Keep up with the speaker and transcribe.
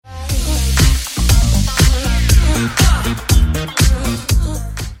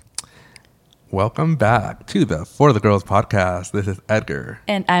Welcome back to the For the Girls podcast. This is Edgar.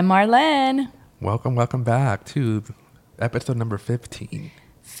 And I'm Marlene. Welcome back to episode number 15.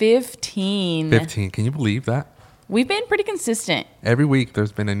 15. Can you believe that? We've been pretty consistent. Every week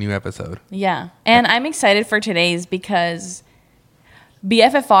there's been a new episode. Yeah. And I'm excited for today's because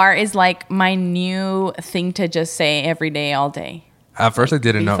BFFR is like my new thing to just say every day, all day. At first, I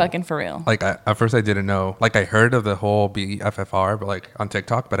didn't know. Fucking for real. At first, I didn't know. Like, I heard of the whole BFFR, but like on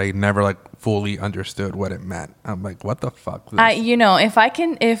TikTok, but I never like fully understood what it meant. I'm like, what the fuck? If I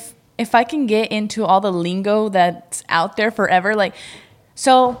can get into all the lingo that's out there forever, like,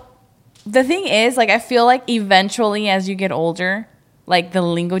 so the thing is, like, I feel like eventually, as you get older, like the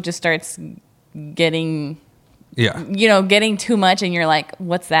lingo just starts getting, getting too much, and you're like,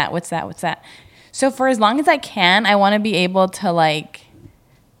 what's that? So for as long as I can, I want to be able to like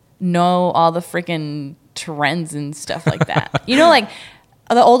know all the freaking trends and stuff like that. Like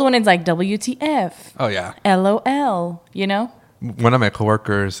the old one is like WTF. Oh yeah. LOL. One of my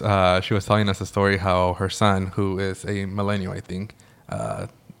coworkers, she was telling us a story how her son, who is a millennial, I think,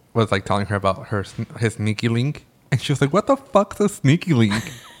 was like telling her about his sneaky link, and she was like, "What the fuck's a sneaky link?"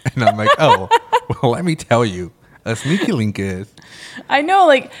 And I'm like, "Oh, well, let me tell you, a sneaky link is." I know,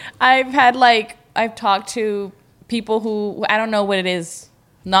 like I've talked to people who, I don't know what it is,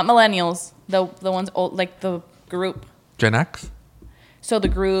 not millennials, the ones old, like the group. Gen X? So the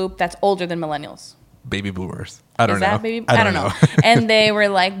group that's older than millennials. Baby boomers. I don't know. I don't know. And they were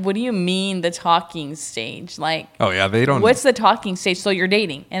like, what do you mean the talking stage? Like, oh yeah, they don't. What's the talking stage? So you're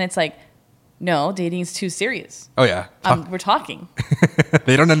dating. And it's like, no, dating is too serious. Oh yeah. We're talking.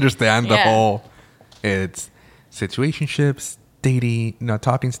 They don't understand the whole, it's situationships, dating,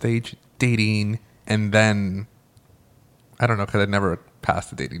 talking stage, dating, and then I don't know, because I never passed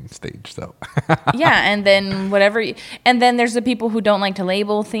the dating stage, so yeah, and then whatever, and then there's the people who don't like to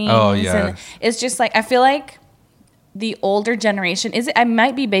label things. Oh yeah, and it's just like, I feel like the older generation I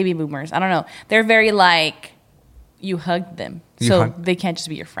might be baby boomers, I don't know, they're very like, you hugged them, they can't just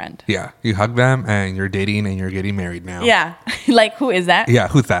be your friend. Yeah, you hug them and you're dating and you're getting married now. Yeah. Like, who is that? Yeah,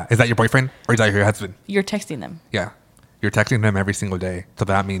 who's that? Is that your boyfriend or is that your husband? You're texting them. Yeah, you're texting them every single day, so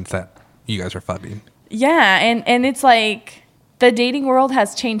that means that you guys are fucking. Yeah, and it's like the dating world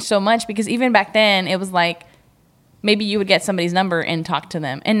has changed so much, because even back then it was like maybe you would get somebody's number and talk to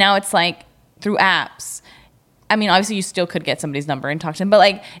them, and now it's like through apps. I mean, obviously you still could get somebody's number and talk to them, but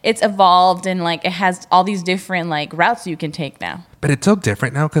like it's evolved, and like it has all these different like routes you can take now. But it's so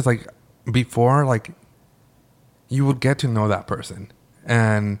different now, because like before, like you would get to know that person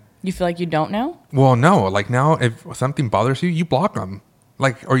and you feel like you don't know. Well, no, like now if something bothers you, you block them,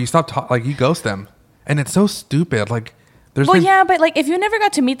 like, or you stop like you ghost them, and it's so stupid. Like there's yeah, but like if you never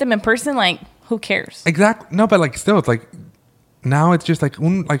got to meet them in person, like who cares? Exactly. No, but like still, it's like now it's just like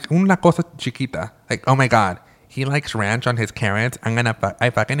una cosa chiquita. Like, oh my god, he likes ranch on his carrots. I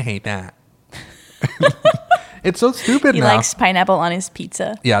fucking hate that. It's so stupid. He likes pineapple on his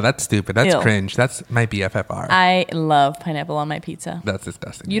pizza. Yeah, that's stupid. That's cringe. That's my BFFR. I love pineapple on my pizza. That's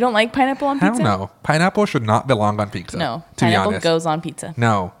disgusting. You don't like pineapple on pizza? Hell no. Pineapple should not belong on pizza. No, to pineapple be honest. goes on pizza.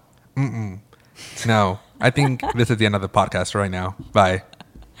 No. No. I think this is the end of the podcast right now. Bye.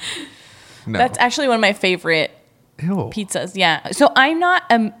 No. That's actually one of my favorite pizzas. Yeah. So I'm not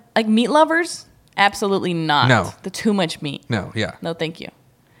like meat lovers. Absolutely not. No. The too much meat. No. Yeah. No, thank you.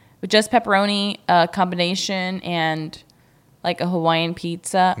 With just pepperoni, combination, and like a Hawaiian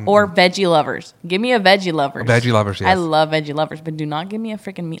pizza, or veggie lovers. Give me a veggie lovers. Veggie lovers, yes. I love veggie lovers, but do not give me a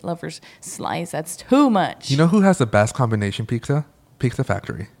freaking meat lovers slice. That's too much. You know who has the best combination pizza? Pizza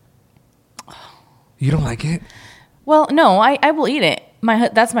Factory. You don't like it? Well, no, I will eat it.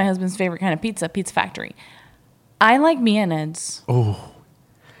 That's my husband's favorite kind of pizza, Pizza Factory. I like Mianed's. Oh.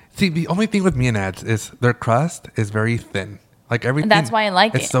 See, the only thing with Mianed's is their crust is very thin. Like everything. And that's why I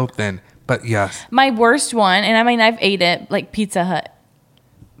like it. It's so thin. But yes. My worst one, and I mean, I've ate it, like Pizza Hut.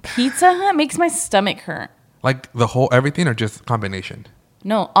 Pizza Hut makes my stomach hurt. Like the whole everything, or just combination?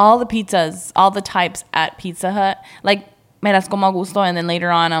 No, all the pizzas, all the types at Pizza Hut. Like, me das como gusto, and then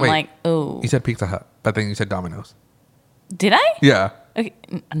later on, I'm like, oh. You said Pizza Hut, but then you said Domino's. Did I? Yeah. Okay.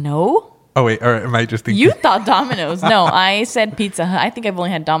 No. Oh, wait. Or am I just thinking? You thought Domino's. No, I said Pizza Hut. I think I've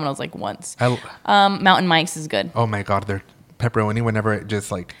only had Domino's like once. Mountain Mike's is good. Oh, my God. Their pepperoni, whenever it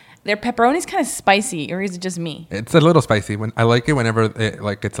just like... Their pepperoni's kind of spicy, or is it just me? It's a little spicy. I like it whenever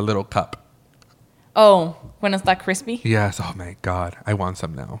it's a little cup. Oh, when it's that crispy? Yes. Oh, my God. I want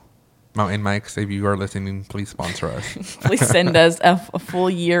some now. Mountain Mike's, if you are listening, please sponsor us. Please send us a full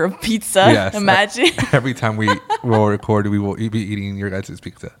year of pizza. Yes. Imagine. Every time we will record, we will be eating your guys'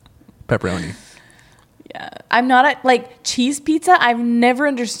 pizza. Pepperoni. Yeah. I'm not like cheese pizza. I've never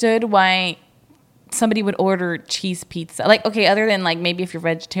understood why somebody would order cheese pizza. Like, okay, other than like maybe if you're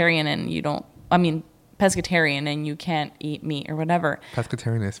vegetarian and you don't, I mean, pescatarian and you can't eat meat or whatever.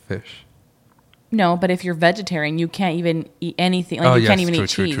 Pescatarian is fish. No, but if you're vegetarian, you can't even eat anything. Like, you can't even eat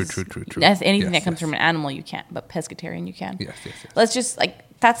cheese. True. That's anything that comes from an animal, you can't. But pescatarian, you can. Yes. Let's just,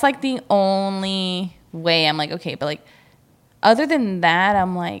 like, that's, like, the only way I'm like, okay. But, like, other than that,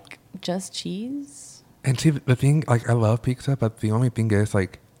 I'm like, just cheese? And see, the thing, like, I love pizza, but the only thing is,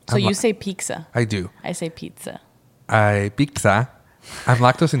 like... So you say pizza. I do. I say pizza. Pizza. I'm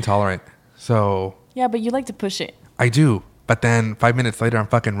lactose intolerant, so... Yeah, but you like to push it. I do. But then 5 minutes later, I'm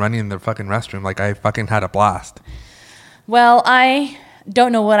fucking running in the fucking restroom. Like, I fucking had a blast. Well, I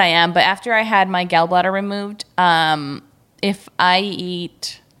don't know what I am, but after I had my gallbladder removed, if I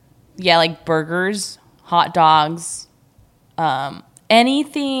eat, like burgers, hot dogs,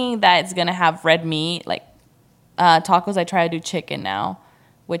 anything that's going to have red meat, like tacos, I try to do chicken now,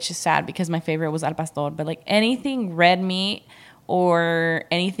 which is sad because my favorite was al pastor. But like anything red meat or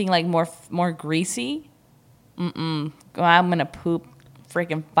anything like more greasy, I'm going to poop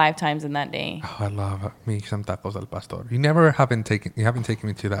freaking 5 times in that day. Oh, I love me some tacos al pastor. You haven't taken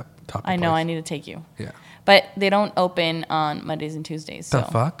me to that taco I know, place. I need to take you. Yeah. But they don't open on Mondays and Tuesdays. So the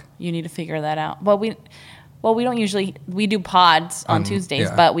fuck? You need to figure that out. Well, we don't usually, we do pods on Tuesdays,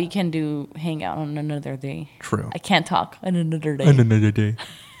 but we can do hangout on another day. True. I can't talk on another day. On another day.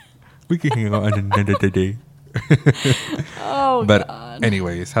 We can hang out on another day. Oh, but God.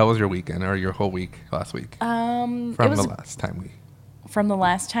 anyways, how was your weekend or your whole week last week? From the last time From the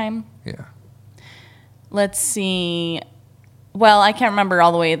last time? Yeah. Let's see. Well, I can't remember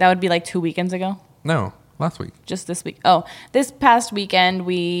all the way. That would be like 2 weekends ago. No, last week. Just this week. Oh, this past weekend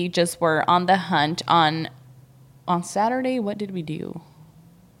we just were on the hunt on Saturday. What did we do?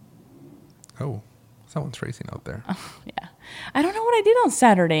 Oh, someone's racing out there. Yeah. I don't know what I did on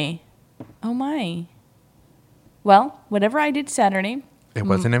Saturday. Oh my. Well, whatever I did Saturday. It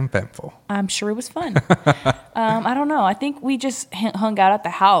wasn't eventful. I'm sure it was fun. I don't know. I think we just hung out at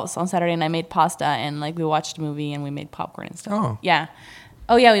the house on Saturday and I made pasta and like we watched a movie and we made popcorn and stuff. Oh. Yeah.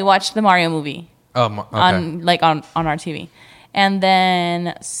 Oh yeah, we watched the Mario movie. Oh, okay. on our TV. And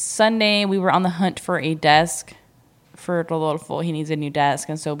then Sunday we were on the hunt for a desk for Rodolfo. He needs a new desk,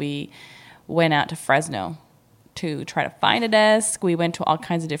 and so we went out to Fresno to try to find a desk. We went to all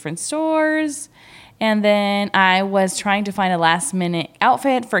kinds of different stores. And then I was trying to find a last minute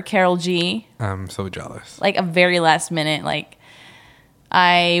outfit for Carol G. I'm so jealous. Like a very last minute. Like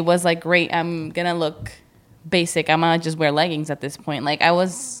I was like, great, I'm gonna look basic. I'm gonna just wear leggings at this point. Like I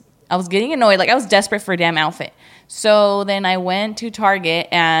was getting annoyed. Like I was desperate for a damn outfit. So then I went to Target,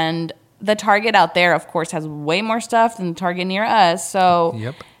 and the Target out there, of course, has way more stuff than the Target near us. So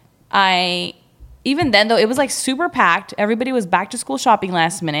Yep. Even then, though, it was like super packed. Everybody was back to school shopping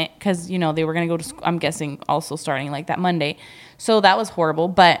last minute because, you know, they were going to go to school, I'm guessing, also starting like that Monday. So that was horrible.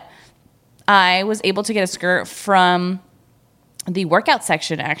 But I was able to get a skirt from the workout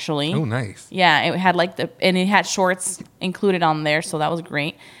section, actually. Oh, nice. Yeah, it had and it had shorts included on there. So that was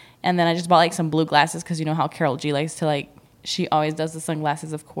great. And then I just bought like some blue glasses because you know how Carol G likes to she always does the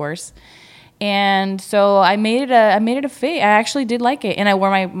sunglasses, of course. And so I made it a fit. I actually did like it. And I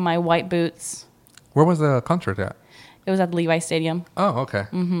wore my white boots. Where was the concert at? It was at the Levi Stadium. Oh, okay.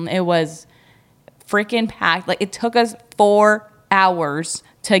 Mm-hmm. It was freaking packed. Like, it took us 4 hours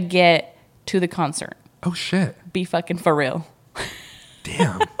to get to the concert. Oh, shit. Be fucking for real.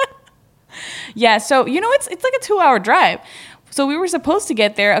 Damn. Yeah, so, you know, it's like a 2-hour drive. So we were supposed to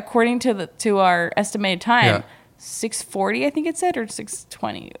get there, according to our estimated time, 6:40, I think it said, or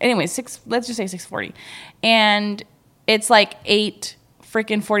 6:20. Anyway, let's just say 6:40. And it's like 8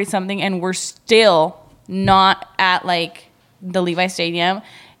 freaking 40 something, and we're still not at like the Levi Stadium.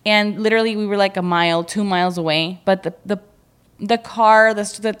 And literally we were like 2 miles away, but the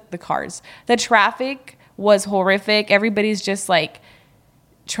traffic was horrific. Everybody's just like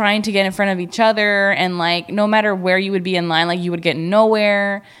trying to get in front of each other, and like no matter where you would be in line, like you would get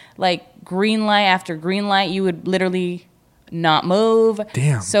nowhere. Like green light after green light, you would literally not move.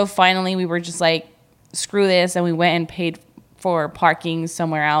 Damn. So finally we were just like, screw this, and we went and paid for parking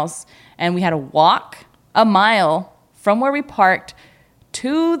somewhere else, and we had to walk 1 mile from where we parked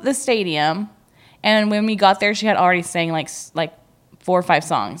to the stadium. And when we got there, she had already sang like 4 or 5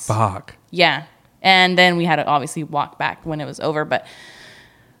 songs. Fuck. Yeah. And then we had to obviously walk back when it was over, but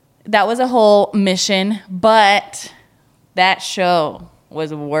that was a whole mission. But that show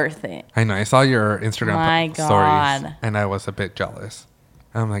was worth it. I know. I saw your Instagram My stories, God. and I was a bit jealous.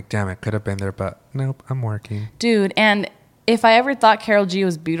 I'm like, damn, it could have been there, but nope, I'm working. Dude, and if I ever thought Carol G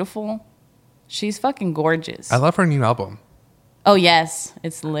was beautiful, she's fucking gorgeous. I love her new album. Oh yes,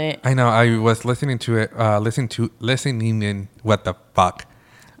 it's lit. I know. I was listening to it. Listening in. What the fuck?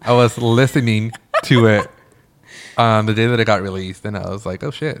 I was listening to it the day that it got released, and I was like,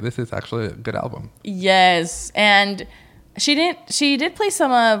 "Oh shit, this is actually a good album." Yes, and she did play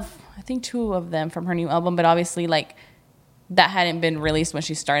some of, I think 2 of them from her new album, but obviously like that hadn't been released when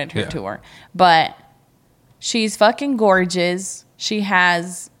she started her tour. But she's fucking gorgeous. She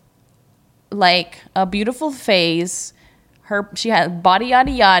has like a beautiful face. She has body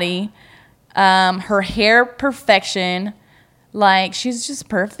yaddy yaddy. Her hair perfection. Like she's just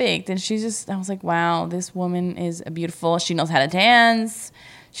perfect, and I was like, wow, this woman is beautiful. She knows how to dance.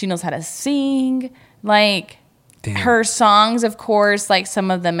 She knows how to sing. Like damn. Her songs, of course, like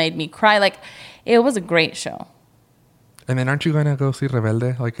some of them made me cry. Like it was a great show. And then aren't you going to go see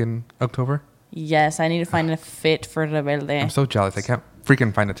Rebelde like in October? Yes, I need to find a fit for Rebelde. I'm so jealous. I can't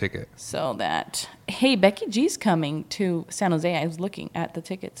freaking find a ticket. So that, hey, Becky G's coming to San Jose. I was looking at the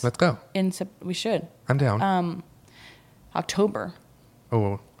tickets. Let's go. We should. I'm down. October.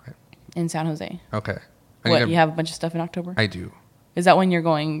 Oh. In San Jose. Okay. You have a bunch of stuff in October? I do. Is that when you're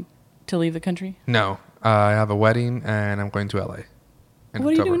going to leave the country? No. I have a wedding and I'm going to LA. What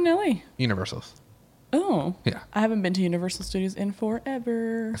are you doing in LA? Universal's. Oh. Yeah. I haven't been to Universal Studios in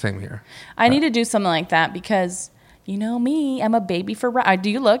forever. Same here. I need to do something like that because, you know me, I'm a baby for rides. Do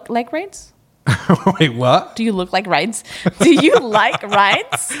you look like rides? Wait, what? Do you look like rides? Do you like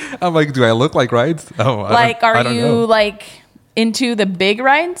rides? I'm like, do I look like rides? Oh, are you like into the big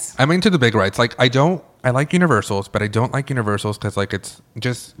rides? I'm into the big rides. Like I like Universals, but I don't like Universals because like it's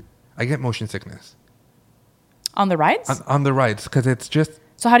just, I get motion sickness. On the rides? On the rides, because it's just.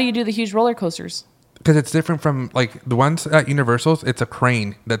 So how do you do the huge roller coasters? Because it's different from like the ones at Universals. It's a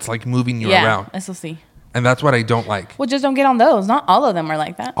crane that's like moving you around. Yeah, SLC. And that's what I don't like. Well, just don't get on those. Not all of them are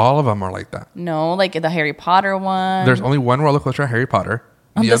like that. All of them are like that. No, like the Harry Potter one. There's only one roller coaster at Harry Potter.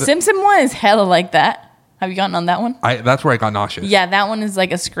 The Simpson one is hella like that. Have you gotten on that one? That's where I got nauseous. Yeah, that one is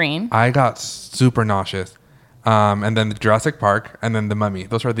like a screen. I got super nauseous. And then the Jurassic Park and then the Mummy.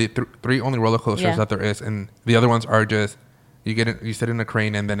 Those are the 3 only roller coasters that there is. And the other ones are just, you sit in a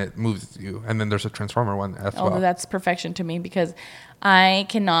crane and then it moves you. And then there's a Transformer one as well. Oh, that's perfection to me because I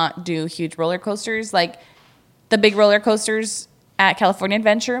cannot do huge roller coasters. Like the big roller coasters at California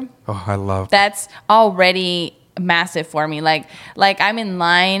Adventure. Oh, I love that's already massive for me. Like I'm in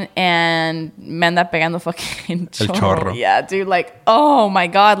line and me anda pegando fucking chorro. Yeah, dude. Like, oh my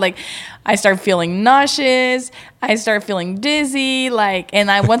God. Like I start feeling nauseous. I start feeling dizzy. Like, and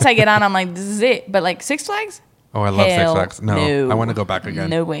once I get on, I'm like, this is it. But like Six Flags. Oh, I love Six Flags. No, I want to go back again.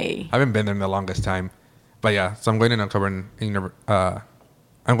 No way. I haven't been there in the longest time. But yeah, so I'm going in October.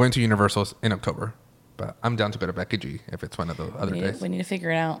 I'm going to Universal's in October. But I'm down to go to Becky G if it's one of the other days. We need to figure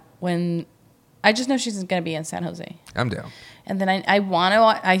it out. I just know she's going to be in San Jose. I'm down. And then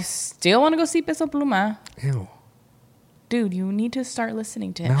I still want to go see Peso Pluma. Ew. Dude, you need to start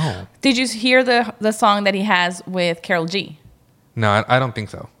listening to him. No. Did you hear the song that he has with Karol G? No, I don't think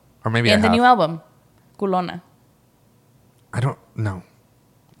so. Or maybe I have. In the new album, Culona. I don't know.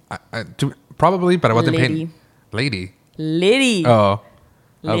 Probably, but I wasn't paying. Lady. Oh.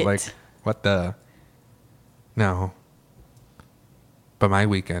 I was like, what the? No. But my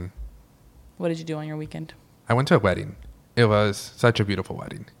weekend. What did you do on your weekend? I went to a wedding. It was such a beautiful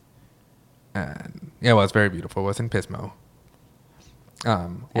wedding. And yeah, it was very beautiful. It was in Pismo. At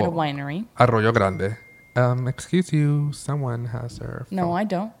a winery. Arroyo Grande. Excuse you, someone has their phone. No, I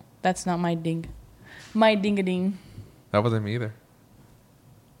don't. That's not my ding. My ding-a-ding. That wasn't me either.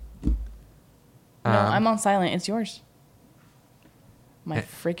 No, I'm on silent. It's yours. My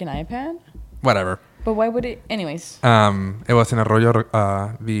freaking iPad? Whatever. But why would it... Anyways. It was in Arroyo...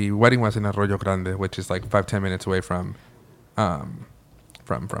 the wedding was in Arroyo Grande, which is like 5-10 minutes away from...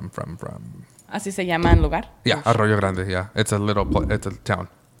 Así se llama el lugar? Yeah, Arroyo Grande, yeah. It's it's a town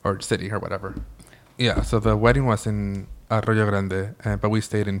or city or whatever. Yeah, so the wedding was in Arroyo Grande, but we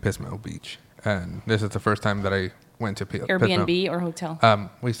stayed in Pismo Beach. And this is the first time that I went to Pismo. Airbnb or hotel?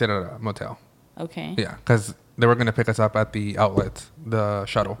 We stayed at a motel. Okay. Yeah, because they were going to pick us up at the outlets, the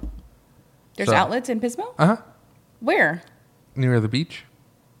shuttle. There's outlets in Pismo? Uh-huh. Where? Near the beach.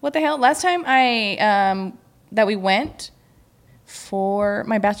 What the hell? Last time that we went for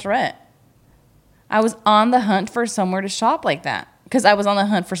my bachelorette, I was on the hunt for somewhere to shop like that. Because I was on the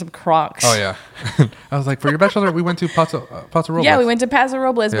hunt for some Crocs. Oh, yeah. I was like, for your bachelorette, we went to Paso Robles. Yeah, we went to Paso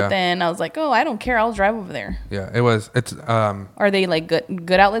Robles, but then I was like, oh, I don't care. I'll drive over there. Yeah, it's... Are they like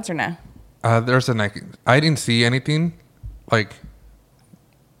good outlets or not? There's a Nike. I didn't see anything, like,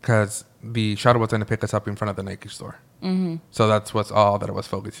 because the shuttle was going to pick us up in front of the Nike store. So that's what's all that I was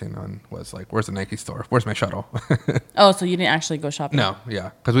focusing on was like, where's the Nike store? Where's my shuttle? Oh, so you didn't actually go shopping? No,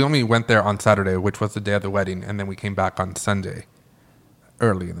 yeah. Because we only went there on Saturday, which was the day of the wedding. And then we came back on Sunday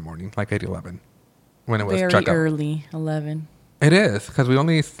early in the morning, like 8:11 when it was Very checkout. early, 11. It is because we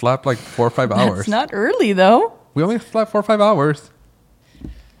only slept like 4 or 5 hours. That's not early, though. We only slept 4 or 5 hours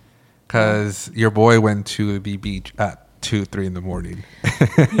because your boy went to the beach at 2, 3 in the morning.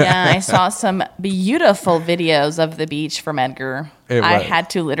 Yeah, I saw some beautiful videos of the beach from Edgar. I had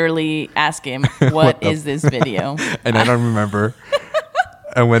to literally ask him, what is this video? And I don't remember.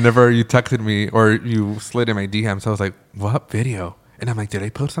 And whenever you texted me or you slid in my DMs, I was like, what video? And I'm like, did I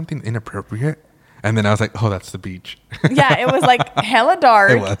post something inappropriate? And then I was like, oh, that's the beach. Yeah, it was like hella It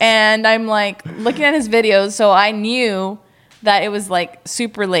dark. was. And I'm like looking at his videos. So I knew that it was like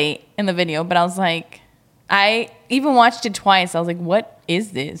super late in the video. But I was like, I even watched it twice. I was like, what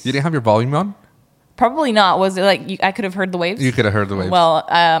is this? You didn't have your volume on? Probably not. Was it like I could have heard the waves? You could have heard the waves. Well,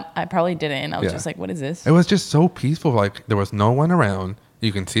 I probably didn't. And I was Yeah. just like, what is this? It was just so peaceful. Like there was no one around.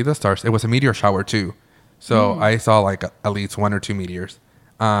 You can see the stars. It was a meteor shower too. So I saw like at least 1 or 2 meteors.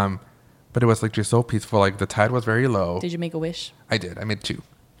 But it was like just so peaceful. Like the tide was very low. Did you make a wish? I did. I made 2,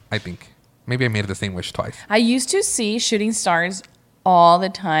 I think. Maybe I made the same wish twice. I used to see shooting stars all the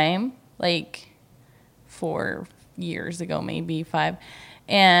time, like 4 years ago, maybe 5.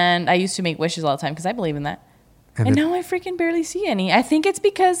 And I used to make wishes all the time because I believe in that. And now I freaking barely see any. I think it's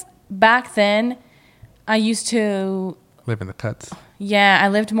because back then I used to... Live in the cuts. Yeah, I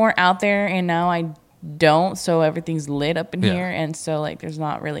lived more out there and now I don't. So everything's lit up in Yeah. here. And so like there's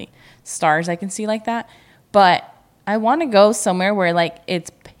not really stars I can see like that. But I want to go somewhere where like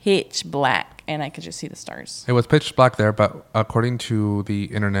it's pitch black and I could just see the stars. It was pitch black there, but according to the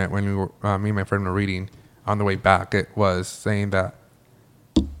internet, when we were, me and my friend were reading on the way back, it was saying that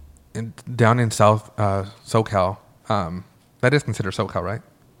down in South SoCal, that is considered SoCal, right?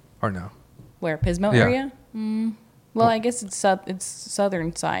 Or no? Where? Pismo Yeah. area? Well, I guess it's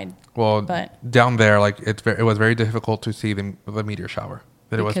southern side. Well, But- down there, like it was very difficult to see the meteor shower.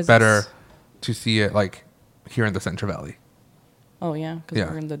 That it was Because better it's- to see it like here in the Central Valley. Oh yeah, because Yeah.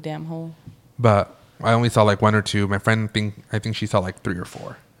 we're in the damn hole. But I only saw like 1 or 2. My friend I think she saw like 3 or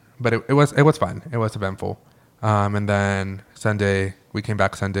 4. But it was fun. It was eventful. And then Sunday we came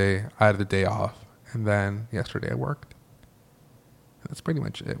back Sunday. I had the day off, and then yesterday I worked. That's pretty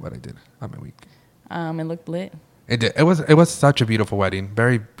much what I did on my week. It looked lit. It did. It was such a beautiful wedding.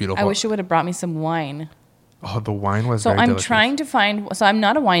 Very beautiful. I wish you would have brought me some wine. Oh, the wine was So very I'm delicious. trying to find. So I'm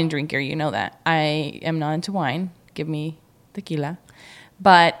not a wine drinker. You know that. I am not into wine. Give me tequila.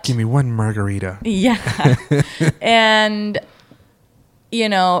 But Give me one margarita. yeah, and you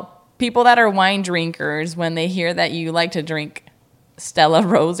know, people that are wine drinkers, when they hear that you like to drink Stella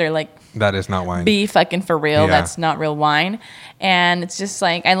Rose, they're like, That is not wine. be fucking for real. Yeah. That's not real wine. And it's just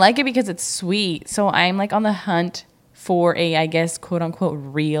like, I like it because it's sweet. So I'm like on the hunt for a, I guess, quote unquote,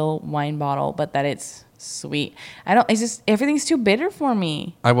 real wine bottle, but that it's sweet. It's just, everything's too bitter for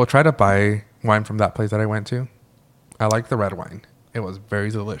me. I will try to buy wine from that place that I went to. I like the red wine. It was very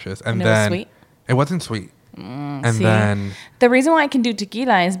delicious. And And it was then sweet? It wasn't sweet. And See? then The reason why I can do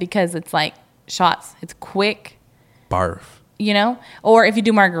tequila is because it's like shots. It's quick, barf. you know? Or if you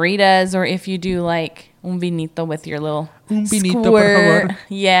do margaritas or if you do like un vinito with your little Un vinito, por squirt. favor.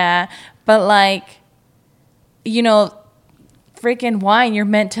 Yeah. But like, you know, freaking wine, you're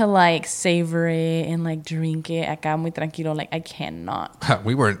meant to like savor it and like drink it. Acá muy tranquilo. Like I cannot.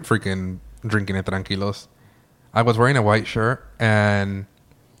 We weren't freaking drinking it tranquilos. I was wearing a white shirt, and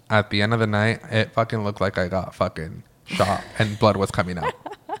at the end of the night, it fucking looked like I got fucking shot and blood was coming out.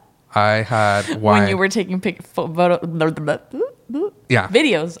 I had wine. When you were taking Yeah.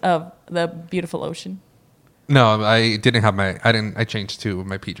 videos of the beautiful ocean. No, I didn't have I changed to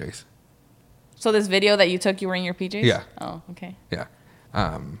my PJs. So this video that you took, you were in your PJs? Yeah. Oh, okay. Yeah.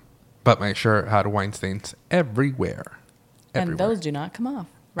 But my shirt had wine stains everywhere. And those do not come off,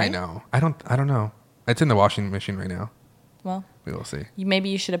 right? I know. I don't know. It's in the washing machine right now. Well, We will see. maybe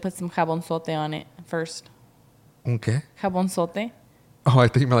you should have put some jabonzote on it first. Okay. Jabonzote? Oh, I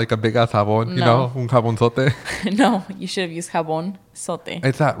think like a big ass jabon, you No. know, un jabonzote. No, you should have used jabon sote.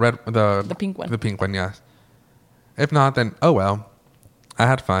 It's that red, The pink one. The pink one, yes. If not, then oh well. I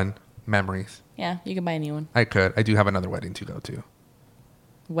had fun. Memories. Yeah, you can buy a new one. I could. I do have another wedding to go to.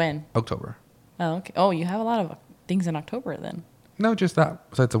 When? October. Oh, okay. Oh, you have a lot of things in October then. No, just that.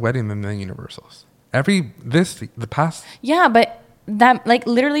 So it's a wedding and then Universals. The past. Yeah, but that like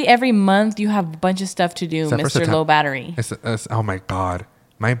literally every month you have a bunch of stuff to do, Except for Mr. September. Low Battery. Oh my god,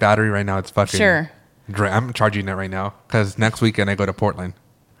 my battery right now it's fucking. Sure. I'm charging it right now because next weekend I go to Portland,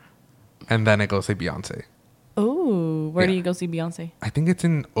 and then I go see Beyonce. Ooh. Ooh, where do you go see Beyonce? I think it's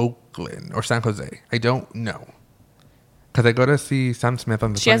in Oakland or San Jose. I don't know. Because I go to see Sam Smith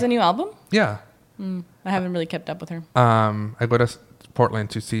on the... She has a new album? Yeah. I haven't really kept up with her. I go to Portland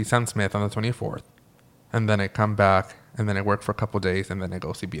to see Sam Smith on the 24th. And then I come back and then I work for a couple days and then I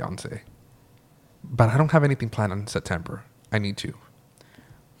go see Beyonce. But I don't have anything planned on September. I need to.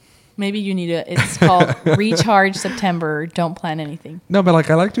 Maybe you need to... It's called Recharge September. Don't plan anything. No, but like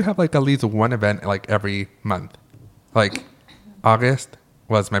I like to have like at least one event like every month. Like August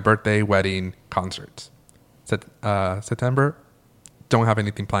was my birthday, wedding, concerts. September, don't have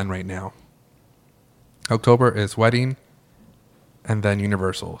anything planned right now. October is wedding and then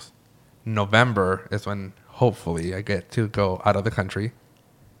Universals. November is when hopefully I get to go out of the country.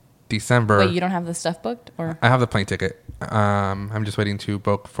 December. Wait, you don't have the stuff booked? Or I have the plane ticket. I'm just waiting to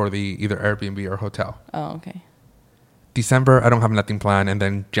book for the either Airbnb or hotel. Oh, okay. December, I don't have nothing planned. And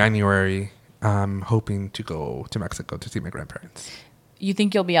then January, I'm hoping to go to Mexico to see my grandparents. You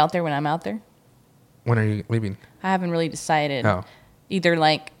think you'll be out there when I'm out there? When are you leaving? I haven't really decided. Oh. Either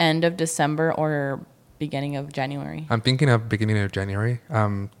like end of December or beginning of January. I'm thinking of beginning of January.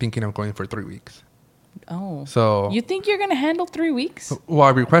 I'm thinking of going for 3 weeks. Oh. So you think you're going to handle 3 weeks? Well,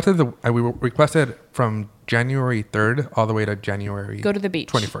 I requested from January 3rd all the way to January Go to the beach.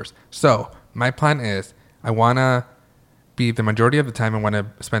 21st. So my plan is I want to be the majority of the time I want to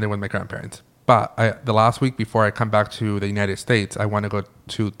spend it with my grandparents. But the last week before I come back to the United States, I want to go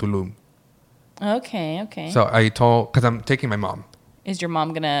to Tulum. Okay. So I told, because I'm taking my mom. Is your mom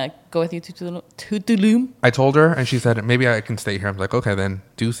going to go with you to Tulum? I told her and she said, maybe I can stay here. I'm like, okay, then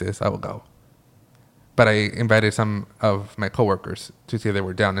deuces, I will go. But I invited some of my coworkers to see if they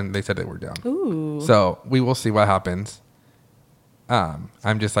were down and they said they were down. Ooh. So we will see what happens.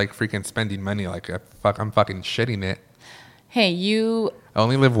 I'm just like freaking spending money like I'm fucking shitting it. Hey, you... I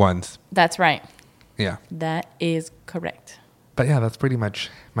only live once. That's right. Yeah. That is correct. But yeah, that's pretty much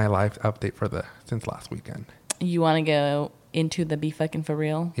my life update since last weekend. You want to go into the Be Fucking For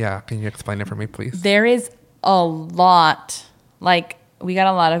Real? Yeah. Can you explain it for me, please? There is a lot. Like, we got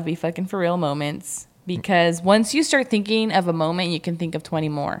a lot of Be Fucking For Real moments. Because once you start thinking of a moment, you can think of 20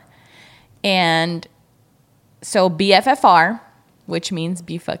 more. And so BFFR, which means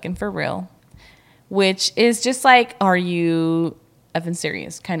Be Fucking For Real, which is just like, are you effing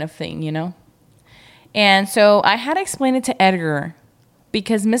serious kind of thing, you know? And so I had to explain it to Edgar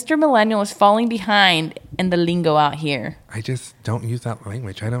because Mr. Millennial is falling behind in the lingo out here. I just don't use that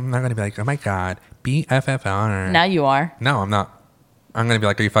language. I'm not going to be like, oh my God, BFFR. Now you are. No, I'm not. I'm going to be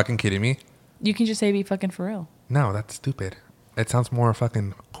like, are you fucking kidding me? You can just say Be Fucking For Real. No, that's stupid. It sounds more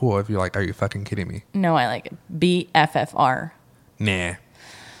fucking cool if you're like, are you fucking kidding me? No, I like it. BFFR. Nah. Well,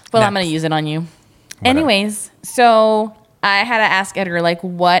 Next. I'm going to use it on you. Whatever. Anyways, so I had to ask Edgar, like,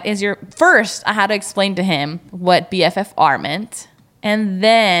 what is your... First, I had to explain to him what BFFR meant. And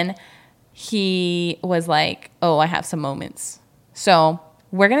then he was like, oh, I have some moments. So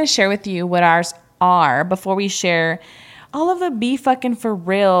we're going to share with you what ours are before we share all of the Be Fucking For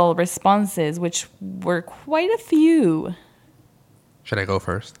Real responses, which were quite a few. Should I go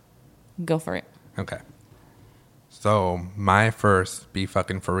first? Go for it. Okay. So my first Be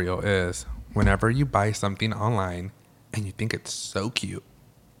Fucking For Real is whenever you buy something online and you think it's so cute,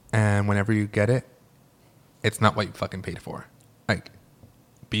 and whenever you get it, it's not what you fucking paid for. Like,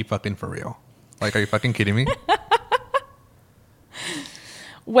 be fucking for real. Like, are you fucking kidding me?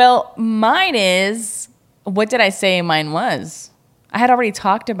 Well, mine is, what did I say mine was? I had already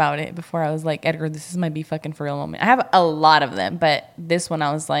talked about it before. I was like, Edgar, this is my Be Fucking For Real moment. I have a lot of them, but this one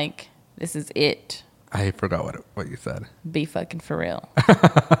I was like, this is it. I forgot what you said. Be Fucking For Real.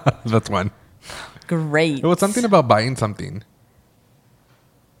 That's one. Great. It was something about buying something.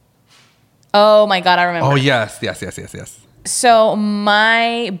 Oh my God, I remember. Oh, yes. So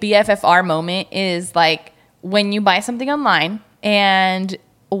my BFFR moment is like when you buy something online and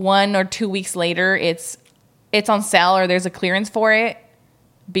 1 or 2 weeks later it's on sale or there's a clearance for it.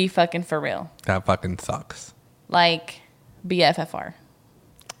 Be fucking for real. That fucking sucks. Like BFFR.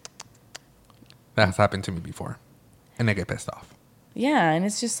 That's happened to me before. And I get pissed off. Yeah, and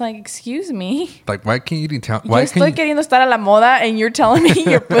it's just like, excuse me. Like, why can't you tell... Yo estoy queriendo estar a la moda and you're telling me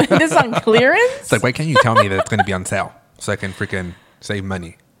you're putting this on clearance? It's like, why can't you tell me that it's going to be on sale so I can freaking save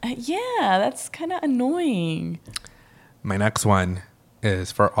money? Yeah, that's kind of annoying. My next one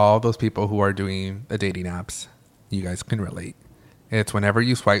is for all those people who are doing the dating apps. You guys can relate. It's whenever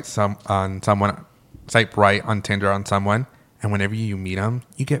you swipe right on Tinder on someone, and whenever you meet them,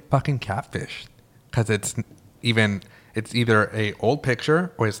 you get fucking catfished. Because it's either a old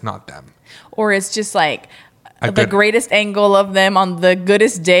picture or it's not them. Or it's just like greatest angle of them on the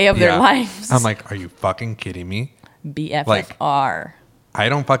goodest day of their lives. I'm like, are you fucking kidding me? BFFR. I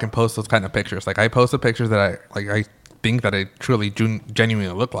don't fucking post those kind of pictures. Like, I post the pictures that I think that I truly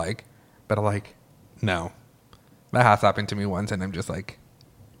genuinely look like. But I'm like, no. That has happened to me once, and I'm just like,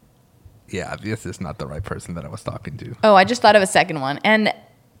 yeah, this is not the right person that I was talking to. Oh, I just thought of a second one. And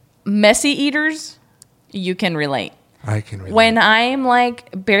messy eaters, you can relate. I can relate. When I'm like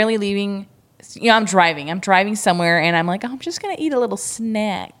barely leaving, I'm driving somewhere, and I'm like, oh, I'm just going to eat a little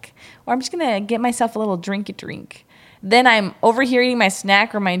snack, or I'm just going to get myself a little drink. Then I'm over here eating my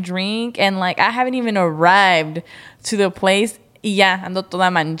snack or my drink, and like I haven't even arrived to the place. Y ya, ando toda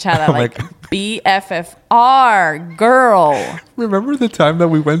manchada. Oh like, BFFR, girl. Remember the time that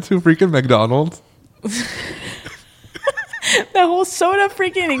we went to freaking McDonald's? The whole soda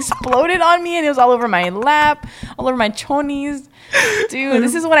freaking exploded on me, and it was all over my lap, all over my chonies. Dude,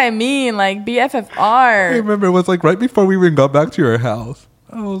 this is what I mean. Like, BFFR. I remember it was like right before we even got back to your house.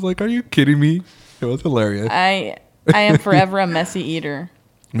 I was like, are you kidding me? It was hilarious. I am forever a messy eater.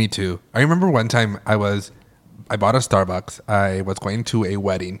 Me too. I remember one time I bought a Starbucks. I was going to a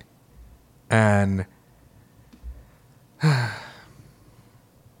wedding, and I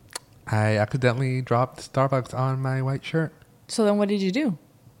accidentally dropped Starbucks on my white shirt. So then what did you do?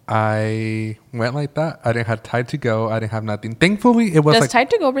 I went like that. I didn't have Tide to go. I didn't have nothing. Thankfully, it was Does like... Tide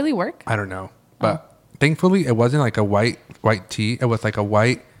to go really work? I don't know. But thankfully, it wasn't like a white tee. It was like a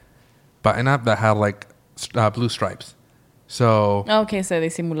white button-up that had like blue stripes. So... Okay, so they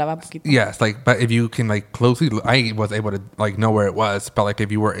simulaba poquito. Yes, like, but if you can like closely... I was able to like know where it was. But like if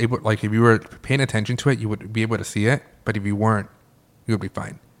you were paying attention to it, you would be able to see it. But if you weren't, you would be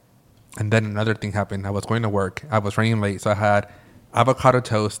fine. And then another thing happened. I was going to work. I was running late. So I had avocado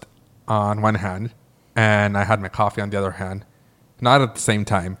toast on one hand, and I had my coffee on the other hand. Not at the same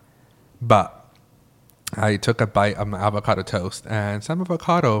time, but I took a bite of my avocado toast, and some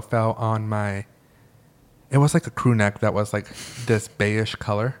avocado fell on my... It was like a crew neck that was like this beige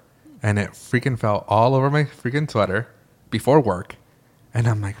color, and it freaking fell all over my freaking sweater before work. And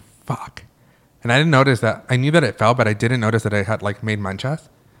I'm like, fuck. And I didn't notice that. I knew that it fell, but I didn't notice that I had like made manchas.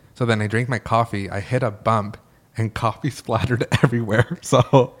 So then I drank my coffee. I hit a bump, and coffee splattered everywhere.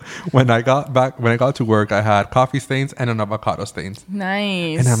 So when I got to work, I had coffee stains and an avocado stains.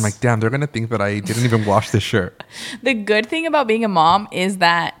 Nice. And I'm like, damn, they're going to think that I didn't even wash this shirt. The good thing about being a mom is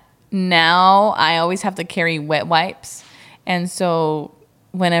that now I always have to carry wet wipes. And so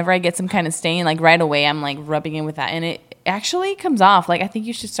whenever I get some kind of stain, like right away, I'm like rubbing it with that. And it actually comes off. Like, I think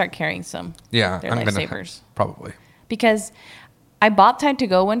you should start carrying some. Yeah. They're lifesavers. Probably. Because I bought Tide to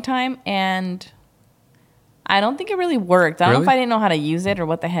Go one time, and I don't think it really worked. I don't know if I didn't know how to use it or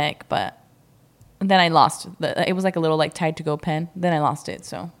what the heck, but then I lost it was like a little like Tide to Go pen. Then I lost it.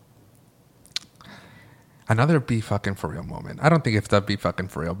 So another be fucking for real moment. I don't think it's a be fucking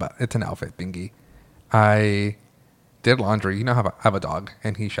for real, but it's an outfit thingy. I did laundry. You know how I have a dog,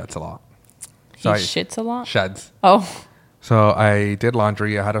 and he sheds a lot. So he shits a lot? Sheds. Oh. So I did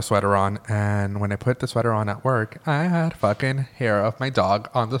laundry. I had a sweater on, and when I put the sweater on at work, I had fucking hair of my dog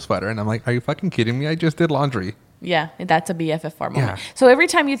on the sweater, and I'm like, are you fucking kidding me? I just did laundry. Yeah, that's a BFFR moment. Yeah. So every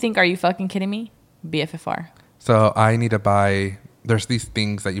time you think, are you fucking kidding me? BFFR. So I need to buy... There's these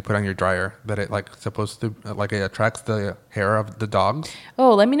things that you put on your dryer that it like supposed to... Like it attracts the hair of the dogs.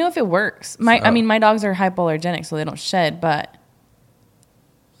 Oh, let me know if it works. My dogs are hypoallergenic, so they don't shed, but...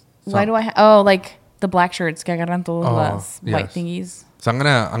 Why do I... like... The black shirts que agarran todas las white thingies. So I'm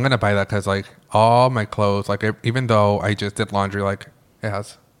gonna buy that because like all my clothes, like even though I just did laundry, like it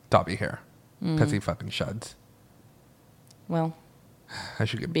has Dobby hair because he fucking sheds. Well, I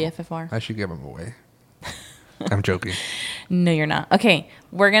should give BFFR. I should give him away. I'm joking. No, you're not. Okay,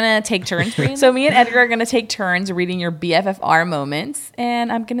 we're gonna take turns. So me and Edgar are gonna take turns reading your BFFR moments,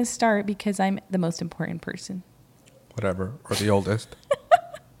 and I'm gonna start because I'm the most important person. Whatever, or the oldest.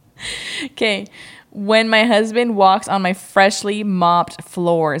 Okay. When my husband walks on my freshly mopped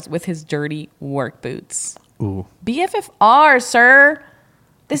floors with his dirty work boots. Ooh. BFFR, sir.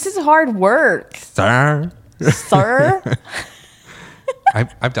 This is hard work. Sir.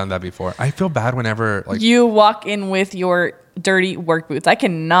 I've done that before. I feel bad whenever like you walk in with your dirty work boots. I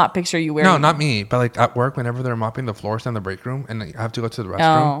cannot picture you wearing. No, not me. But like at work, whenever they're mopping the floors in the break room, and I have to go to the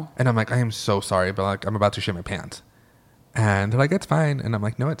restroom, and I'm like, I am so sorry, but like I'm about to shit my pants. And they're like, it's fine. And I'm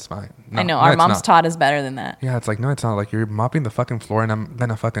like, no, it's fine. No, I know. Our mom's taught us better than that. Yeah, it's like, no, it's not. Like, you're mopping the fucking floor, and I'm going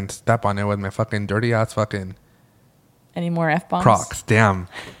to fucking step on it with my fucking dirty-ass fucking... Any more F-bombs? Crocs. Damn.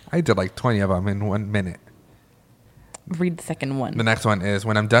 I did like 20 of them in 1 minute. Read the second one. The next one is,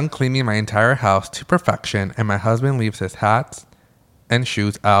 when I'm done cleaning my entire house to perfection, and my husband leaves his hats and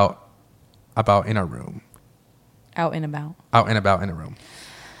shoes about in a room. Out and about. Out and about in a room.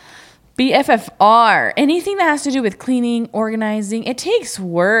 BFFR, anything that has to do with cleaning, organizing, it takes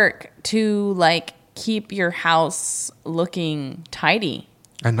work to like keep your house looking tidy.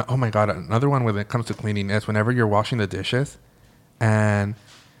 And oh my God, another one when it comes to cleaning is whenever you're washing the dishes and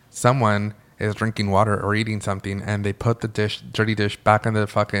someone is drinking water or eating something and they put the dirty dish back in the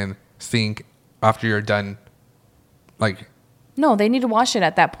fucking sink after you're done. Like, no, they need to wash it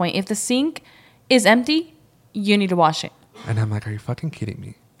at that point. If the sink is empty, you need to wash it. And I'm like, are you fucking kidding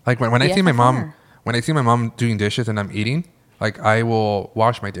me? Like when I see my mom doing dishes and I'm eating, like I will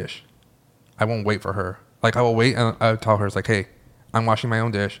wash my dish. I won't wait for her. Like I will wait and I'll tell her, it's like, hey, I'm washing my own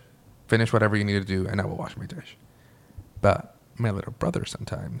dish. Finish whatever you need to do and I will wash my dish. But my little brother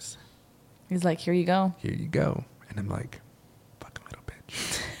sometimes. He's like, here you go. Here you go. And I'm like, fucking little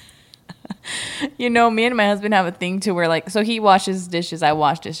bitch. You know, me and my husband have a thing to where like, so he washes dishes, I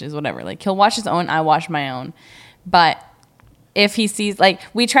wash dishes, whatever. Like he'll wash his own, I wash my own. But if he sees, like,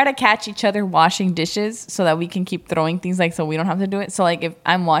 we try to catch each other washing dishes so that we can keep throwing things, like, so we don't have to do it. So, like, if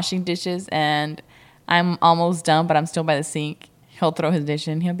I'm washing dishes and I'm almost done, but I'm still by the sink, he'll throw his dish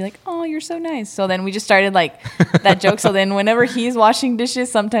in. He'll be like, oh, you're so nice. So then we just started, like, that joke. So then whenever he's washing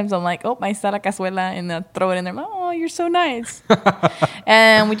dishes, sometimes I'm like, oh, my está la cazuela, and I'll throw it in there. I'm like, oh, you're so nice.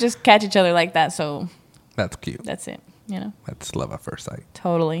 And we just catch each other like that. So that's cute. That's it, you know? That's love at first sight.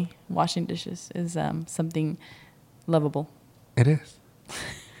 Totally. Washing dishes is something lovable. It is.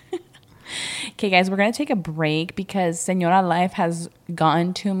 Okay, guys, we're going to take a break because Señora Life has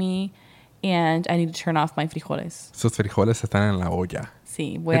gotten to me and I need to turn off my frijoles. Sus frijoles están en la olla.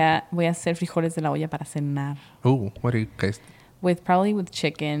 Sí, voy a hacer frijoles de la olla para cenar. Ooh, what do you guys? Probably with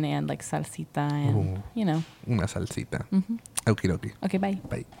chicken and like salsita and, you know. Una salsita. Mm-hmm. Okie dokie. Okay, bye.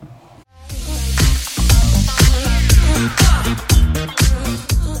 Bye.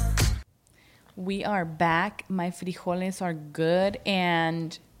 We are back. My frijoles are good.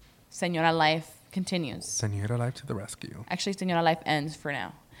 And Señora Life continues. Señora Life to the rescue. Actually, Señora Life ends for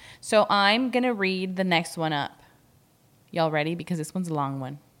now. So I'm going to read the next one up. Y'all ready? Because this one's a long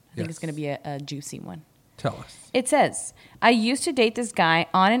one. I think it's going to be a juicy one. Tell us. It says, I used to date this guy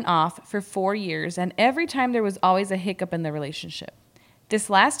on and off for 4 years, and every time there was always a hiccup in the relationship.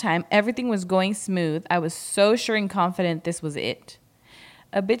 This last time, everything was going smooth. I was so sure and confident this was it.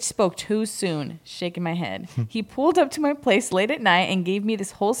 A bitch spoke too soon, shaking my head. He pulled up to my place late at night and gave me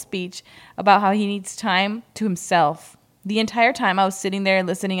this whole speech about how he needs time to himself. The entire time I was sitting there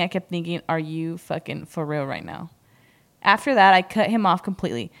listening, I kept thinking, are you fucking for real right now? After that, I cut him off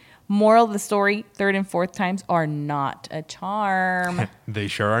completely. Moral of the story, third and fourth times are not a charm. They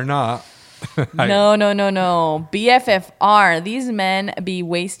sure are not. No. BFFR. These men be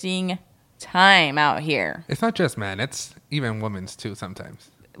wasting time out here. It's not just men. It's even women's too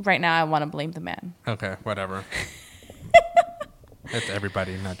sometimes. Right now, I want to blame the man. Okay, whatever. It's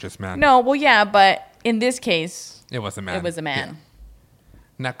everybody, not just men. No, well, yeah, but in this case, it was a man. It was a man. Yeah.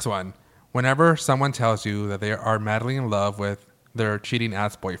 Next one. Whenever someone tells you that they are madly in love with their cheating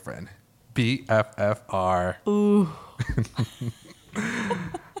ass boyfriend, BFFR. Ooh.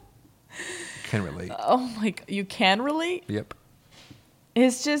 Can relate. Oh my God, you can relate? Yep.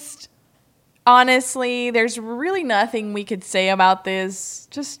 It's just, honestly, there's really nothing we could say about this.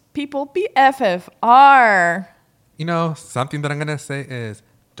 Just people, BFFR. You know, something that I'm going to say is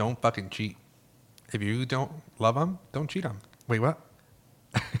don't fucking cheat. If you don't love them, don't cheat them. Wait, what?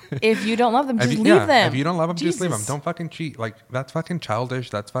 If you don't love them, just leave them. If you don't love them, Jesus. just leave them. Don't fucking cheat. Like, that's fucking childish.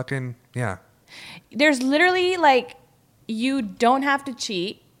 That's fucking, yeah. There's literally, like, you don't have to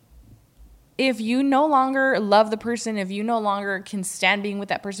cheat. If you no longer love the person, if you no longer can stand being with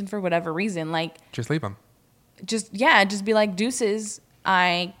that person for whatever reason, like... just leave them. Just be like, deuces,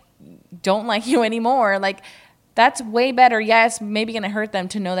 I don't like you anymore. Like, that's way better. Yeah, it's maybe going to hurt them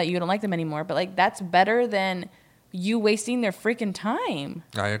to know that you don't like them anymore. But, like, that's better than... you wasting their freaking time.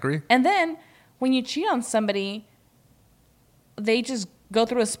 I agree. And then when you cheat on somebody, they just go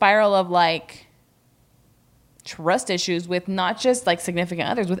through a spiral of like trust issues with not just like significant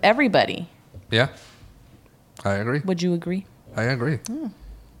others, with everybody. Yeah. I agree. Would you agree? I agree.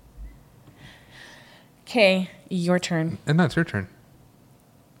 Okay, your turn. And that's your turn.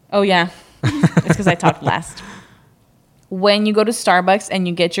 Oh, yeah. It's because I talked last. When you go to Starbucks and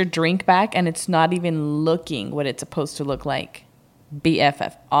you get your drink back and it's not even looking what it's supposed to look like.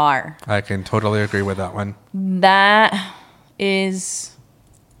 BFFR. I can totally agree with that one. That is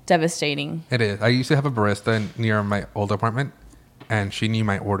devastating. It is. I used to have a barista near my old apartment, and she knew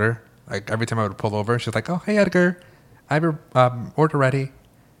my order. Like, every time I would pull over, she's like, oh, hey, Edgar, I have your order ready.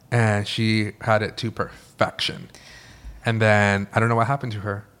 And she had it to perfection. And then I don't know what happened to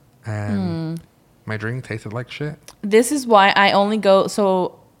her. And... my drink tasted like shit. This is why I only go...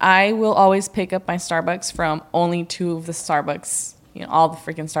 So I will always pick up my Starbucks from only 2 of the Starbucks, all the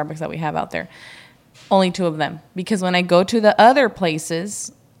freaking Starbucks that we have out there. Only 2 of them. Because when I go to the other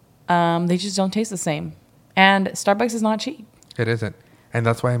places, they just don't taste the same. And Starbucks is not cheap. It isn't. And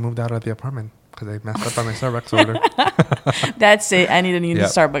that's why I moved out of the apartment. Because I messed up on my Starbucks order. That's it. I need a new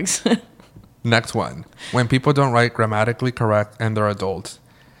Starbucks. Next one. When people don't write grammatically correct and they're adults.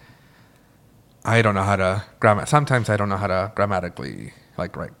 I don't know how to sometimes I don't know how to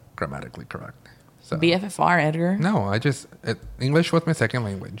write grammatically correct. So BFFR, Edgar. No, English was my second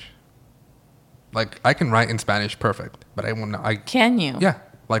language. Like I can write in Spanish perfect, but Can you? Yeah,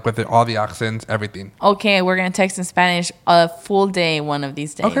 like with all the accents, everything. Okay, we're gonna text in Spanish a full day one of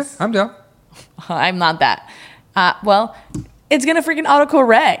these days. Okay, I'm down. I'm not that. Well, it's gonna freaking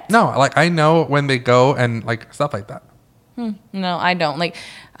autocorrect. No, like I know when they go and like stuff like that. No, I don't. Like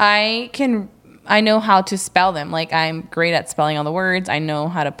I know how to spell them. Like I'm great at spelling all the words. I know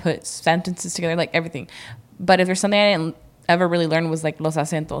how to put sentences together, like everything. But if there's something I didn't ever really learn was like los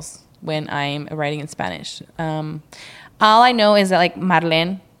acentos when I'm writing in Spanish. All I know is that like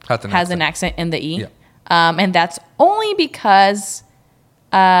Marlene has an accent in the E. Yeah. And that's only because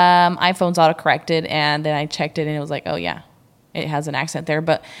iPhone's autocorrected and then I checked it and it was like, oh yeah, it has an accent there.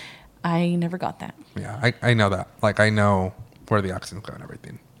 But I never got that. Yeah, I know that. Like I know where the accents go and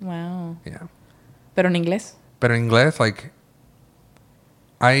everything. Wow. Yeah. Pero en inglés? But in English, like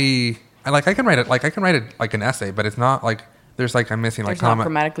I can write it like an essay, but it's not like there's like I'm missing like comma. Not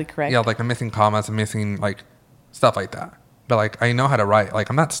grammatically correct. Yeah, like I'm missing commas, I'm missing like stuff like that. But like I know how to write. Like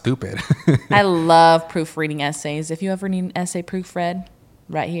I'm not stupid. I love proofreading essays. If you ever need an essay proofread,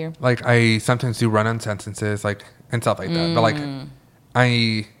 right here. Like I sometimes do run-on sentences, like and stuff like that. But like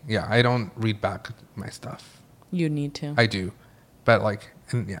I don't read back my stuff. You need to. I do, but like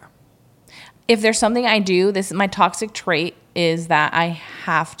yeah. If there's something I do, my toxic trait is that I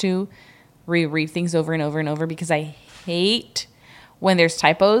have to reread things over and over and over because I hate when there's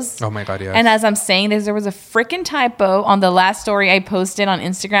typos. Oh my God, yes. And as I'm saying this, there was a freaking typo on the last story I posted on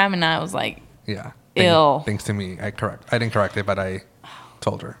Instagram, and I was like, yeah, ill. Thanks to me, I didn't correct it, but I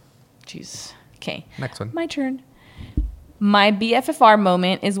told her. Jeez. Okay. Next one. My turn. My BFFR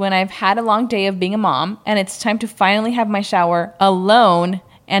moment is when I've had a long day of being a mom, and it's time to finally have my shower alone,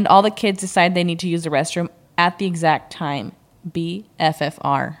 and all the kids decide they need to use the restroom at the exact time.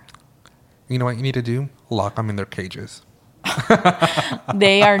 BFFR. You know what you need to do? Lock them in their cages.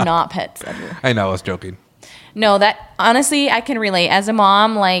 They are not pets, Edward. I know, I was joking. No, that honestly, I can relate. As a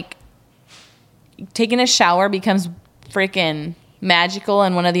mom, like taking a shower becomes freaking magical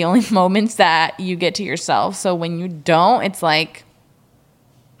and one of the only moments that you get to yourself. So when you don't, it's like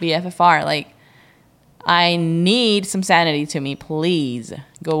BFFR. Like, I need some sanity to me. Please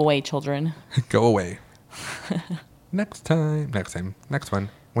go away, children. Go away. Next one.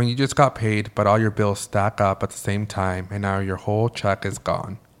 When you just got paid, but all your bills stack up at the same time, and now your whole check is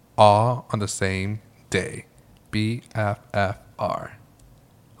gone. All on the same day. BFFR.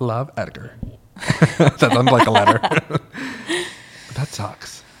 Love, Edgar. That sounds like a letter. That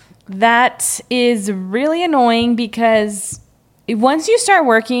sucks. That is really annoying because once you start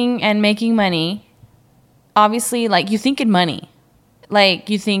working and making money, obviously, like, you think in money. Like,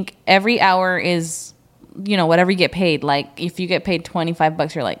 you think every hour is, whatever you get paid. Like, if you get paid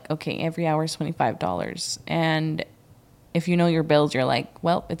 $25, you're like, okay, every hour is $25. And if you know your bills, you're like,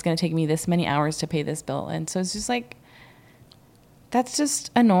 well, it's going to take me this many hours to pay this bill. And so it's just like, that's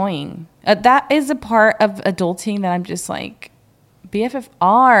just annoying. That is a part of adulting that I'm just like,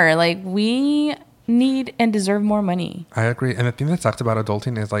 BFFR, like, we need and deserve more money. I agree. And the thing that sucks about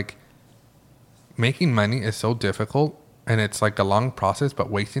adulting is, like, making money is so difficult, and it's like a long process, but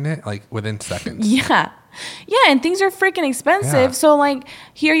wasting it like within seconds. Yeah, and things are freaking expensive. Yeah. So like,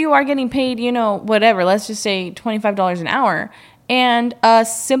 here you are getting paid, whatever, let's just say $25 an hour, and a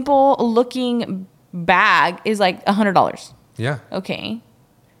simple looking bag is like $100. Yeah. Okay.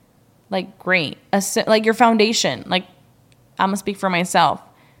 Like, great. Like your foundation, like, I'm gonna speak for myself.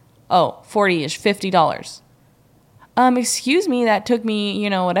 Oh, 40-ish, $50. Excuse me, that took me,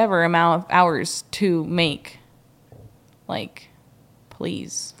 whatever amount of hours to make. Like,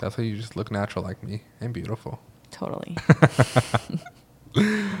 please. That's why you just look natural like me and beautiful. Totally.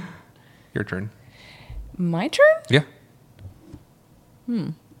 Your turn. My turn? Yeah.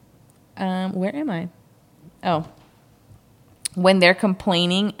 Where am I? Oh. When they're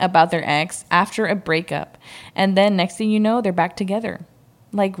complaining about their ex after a breakup, and then next thing you know, they're back together.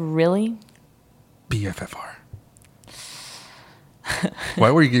 Like, really? BFFR.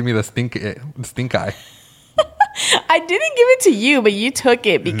 Why were you giving me the stink eye? I didn't give it to you, but you took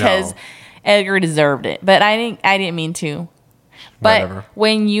it because No. Edgar deserved it. But I didn't mean to. But whatever.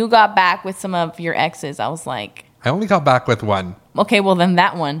 when you got back with some of your exes, I was like, I only got back with one. okay, well then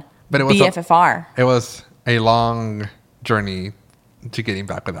that one. But it was BFFR. It was a long journey to getting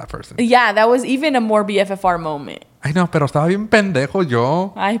back with that person. Yeah, that was even a more BFFR moment. Ay, no, pero estaba bien pendejo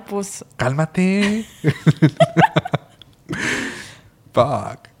yo. Ay, pues. Cálmate.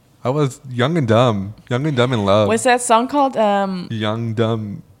 Fuck. I was young and dumb. Young and dumb in love. What's that song called? Young,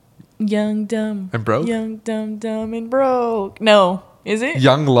 dumb. Young, dumb. And broke? Young, dumb, dumb, and broke. No. Is it?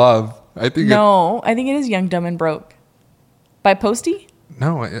 Young love. I think No, I think it is Young, Dumb, and Broke. By Posty?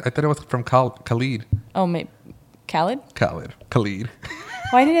 No, I thought it was from Khalid. Oh, maybe. Khaled? Khalid.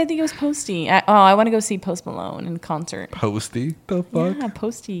 Why did I think it was Posty? I want to go see Post Malone in concert. Posty? The fuck? Yeah,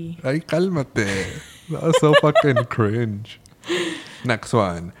 Posty. Ay, cálmate. That was so fucking cringe. Next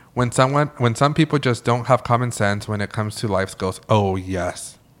one. When some people just don't have common sense when it comes to life skills. Oh,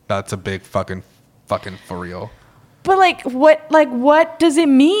 yes. That's a big fucking for real. But what does it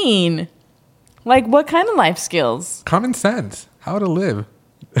mean? Like, what kind of life skills? Common sense. How to live.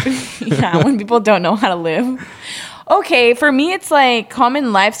 Yeah, when people don't know how to live. Okay, for me, it's like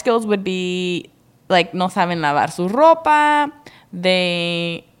common life skills would be like no saben lavar su ropa.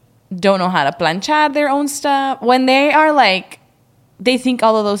 They don't know how to planchar their own stuff. When they are like, they think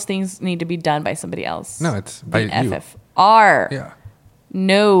all of those things need to be done by somebody else. No, it's by you. BFFR. Yeah.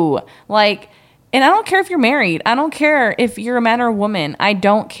 No. Like, and I don't care if you're married. I don't care if you're a man or a woman. I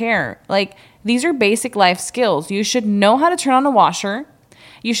don't care. Like, these are basic life skills. You should know how to turn on a washer.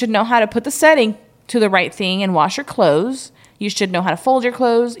 You should know how to put the setting to the right thing and wash your clothes. You should know how to fold your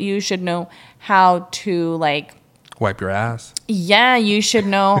clothes. You should know how to, like... wipe your ass. Yeah, you should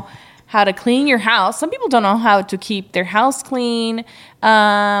know how to clean your house. Some people don't know how to keep their house clean.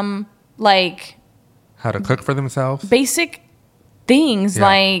 Like... how to cook for themselves. Basic things, Yeah.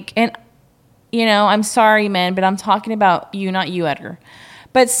 like... And, you know, I'm sorry, men, but I'm talking about you, not you, Edgar.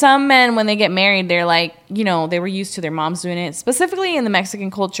 But some men, when they get married, they're like, you know, they were used to their moms doing it, specifically in the Mexican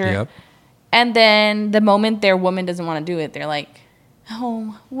culture. Yep. And then the moment their woman doesn't want to do it, they're like,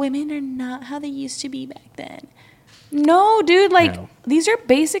 oh, women are not how they used to be back then. No, dude, like, No. These are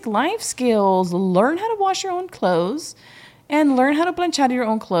basic life skills. Learn how to wash your own clothes and learn how to planchar your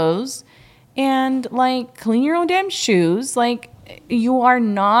own clothes and, like, clean your own damn shoes. Like, you are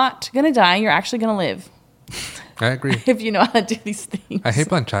not going to die. You're actually going to live. I agree. If you know how to do these things. I hate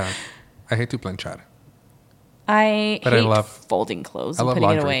planchar. I hate to planchar. But I hate love- folding clothes I and love putting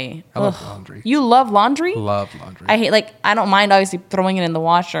it laundry. away. I love Ugh. laundry. You love laundry? Love laundry. I hate, like, I don't mind obviously throwing it in the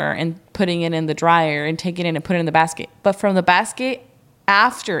washer and putting it in the dryer and taking it in and putting it in the basket. But from the basket,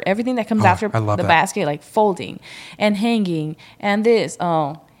 after, everything that comes after I love the that. basket, like folding and hanging and this,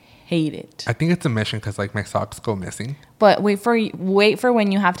 hate it. I think it's a mission because like my socks go missing. But wait for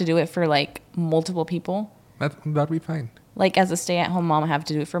when you have to do it for like multiple people. That'd be fine. Like as a stay-at-home mom, I have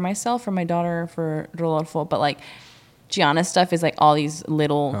to do it for myself, for my daughter, for Rodolfo. But like Gianna's stuff is like all these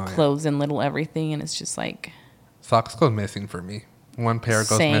little clothes and little everything, and it's just like Socks go missing for me. One pair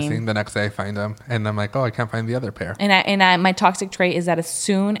goes Same. missing. The next day I find them, and I'm like, oh, I can't find the other pair. And I my toxic trait is that as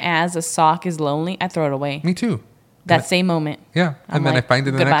soon as a sock is lonely, I throw it away. Me too. That same moment. Yeah, I'm and then like, I find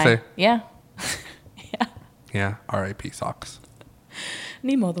it the goodbye. next day. Yeah. Yeah. Yeah, R.I.P. socks.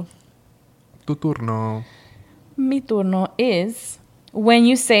 Ni modo. Tu turno. Mi turno is when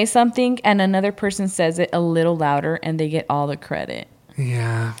you say something and another person says it a little louder and they get all the credit.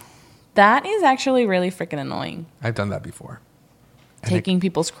 Yeah, That is actually really freaking annoying. I've done that before. Taking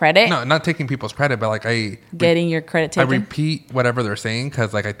people's credit. No, not taking people's credit, but like Getting your credit I taken. repeat whatever they're saying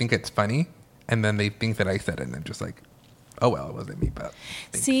because like I think it's funny, and then they think that I said it, and I'm just like, oh well, it wasn't me, but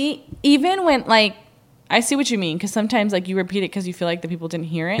thanks. See, even when like, I see what you mean, because sometimes like you repeat it because you feel like the people didn't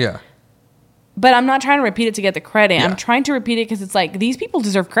hear it. Yeah, But I'm not trying to repeat it to get the credit. Yeah. I'm trying to repeat it because it's like, these people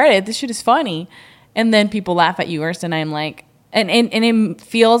deserve credit. This shit is funny. And then people laugh at you worse. And I'm like, and it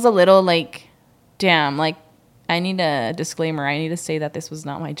feels a little like, damn, like I need a disclaimer. I need to say that this was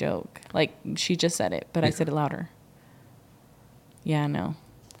not my joke. Like she just said it, but I said it louder. Yeah, no.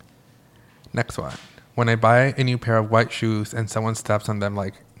 Next one. When I buy a new pair of white shoes and someone steps on them,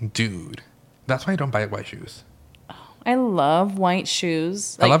 like, dude, that's why I don't buy white shoes. I love white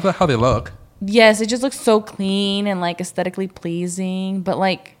shoes. I love how they look. Yes, it just looks so clean and like aesthetically pleasing. But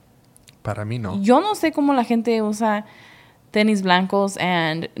like, Para mí no. yo no sé cómo la gente usa tenis blancos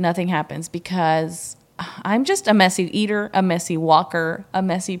and nothing happens because I'm just a messy eater, a messy walker, a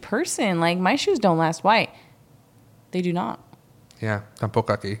messy person. Like my shoes don't last white. They do not. Yeah,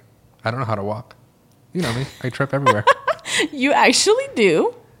 tampoco aquí. I don't know how to walk. You know me. I trip everywhere. You actually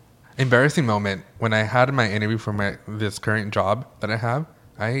do? Embarrassing moment. When I had my interview for this current job that I have,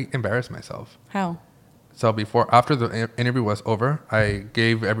 I embarrassed myself. How? So after the interview was over, I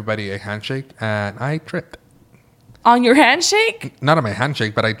gave everybody a handshake and I tripped. On your handshake? Not on my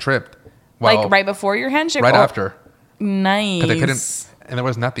handshake, but I tripped. Well, Like right before your handshake? Right after. Nice. Because I couldn't, and there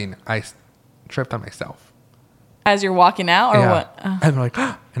was nothing. I tripped on myself. As you're walking out, or what? And they're like,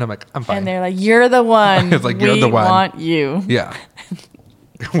 and I'm like, I'm fine. And they're like, you're the one. It's like, you're the one. We want you. Yeah.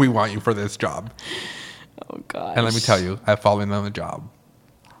 We want you for this job. Oh, gosh. And let me tell you, I've fallen on the job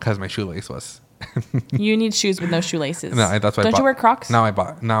because my shoelace was. You need shoes with no shoelaces. No, that's why Don't you wear Crocs? Now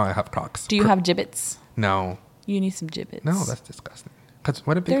I have Crocs. Do you have gibbets? No. You need some gibbets. No, that's disgusting. Because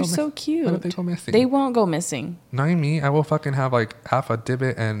what if they They're go so cute. What if they go missing? They won't go missing. Knowing me, I will fucking have like half a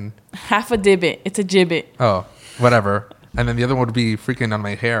divot and... Half a dibbit. It's a gibbet. Oh, whatever. And then the other one would be freaking on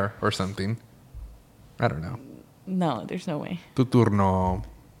my hair or something. I don't know. No, there's no way. Tu turno.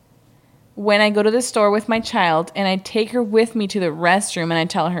 When I go to the store with my child and I take her with me to the restroom and I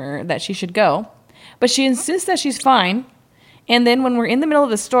tell her that she should go, but she insists that she's fine. And then when we're in the middle of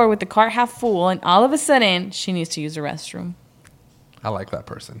the store with the cart half full and all of a sudden she needs to use the restroom. I like that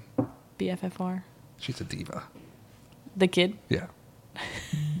person. BFFR. She's a diva. The kid? Yeah.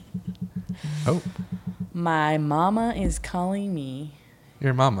 Oh. My mama is calling me.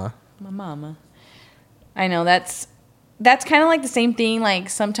 Your mama. My mama. I know that's kind of like the same thing. Like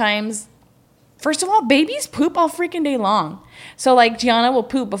sometimes, first of all, babies poop all freaking day long. So like Gianna will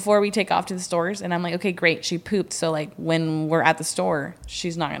poop before we take off to the stores. And I'm like, okay, great. She pooped. So like when we're at the store,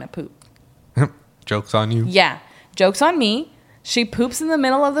 she's not going to poop. Joke's on you. Yeah. Joke's on me. She poops in the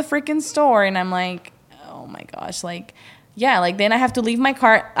middle of the freaking store. And I'm like, oh my gosh. Like, yeah. Like then I have to leave my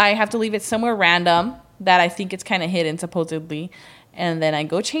cart. I have to leave it somewhere random that I think it's kind of hidden supposedly. And then I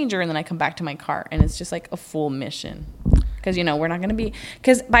go change her and then I come back to my cart. And it's just like a full mission. Because, you know, we're not going to be...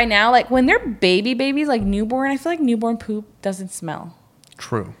 Because by now, like, when they're babies, like newborn, I feel like newborn poop doesn't smell.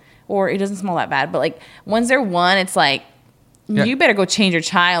 True. Or it doesn't smell that bad. But, like, once they're one, it's like, you better go change your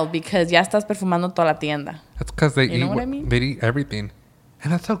child because ya estás perfumando toda la tienda. That's because they know what I mean? They eat everything.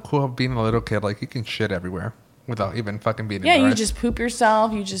 And that's so cool being a little kid. Like, you can shit everywhere without even fucking being Yeah, embarrassed. you just poop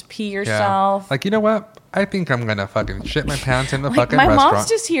yourself. You just pee yourself. Yeah. Like, you know what? I think I'm going to fucking shit my pants in the like, fucking my restaurant. mom's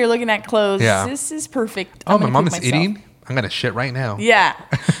just here looking at clothes. Yeah. This is perfect. Oh, I'm my gonna mom poop is myself. eating? I'm going to shit right now. Yeah.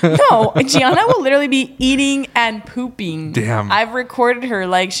 No, Gianna will literally be eating and pooping. Damn. I've recorded her.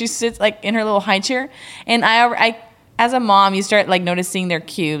 Like, she sits, like, in her little high chair. And I as a mom, you start, like, noticing their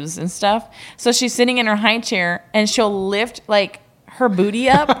cues and stuff. So she's sitting in her high chair, and she'll lift, like, her booty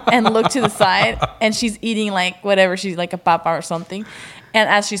up and look to the side. And she's eating, like, whatever. She's, like, a papa or something. And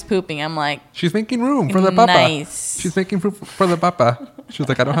as she's pooping, I'm like... She's making room for the papa. Nice. She's making room for the papa. She was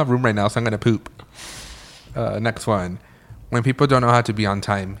like, I don't have room right now, so I'm going to poop. Next one. When people don't know how to be on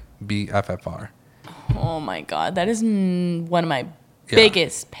time, BFFR. Oh, my God. That is one of my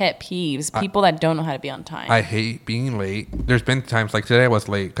biggest pet peeves. People that don't know how to be on time. I hate being late. There's been times, like today I was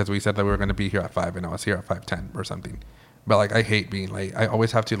late because we said that we were going to be here at 5 and I was here at 5:10 or something. But, like, I hate being late. I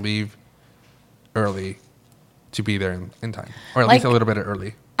always have to leave early to be there in time. Or at least a little bit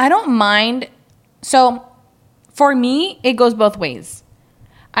early. I don't mind. So, for me, it goes both ways.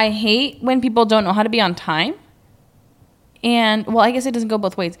 I hate when people don't know how to be on time. And, well, I guess it doesn't go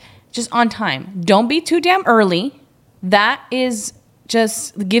both ways. Just on time. Don't be too damn early. That is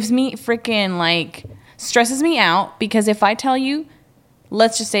just gives me freaking, like, stresses me out. Because if I tell you,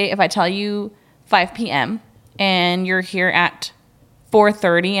 let's just say if I tell you 5 p.m. and you're here at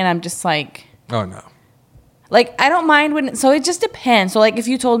 4:30 and I'm just like... Oh, no. Like, I don't mind when... So, it just depends. So, like, if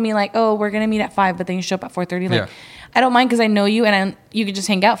you told me, like, oh, we're going to meet at 5, but then you show up at 4:30, like, I don't mind because I know you and you could just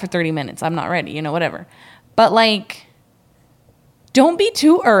hang out for 30 minutes. I'm not ready, you know, whatever. But, like, don't be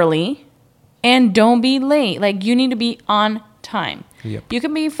too early and don't be late. Like, you need to be on time. Yep. You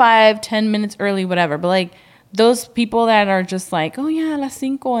can be 5-10 minutes early, whatever. But, like, those people that are just like, oh, yeah, las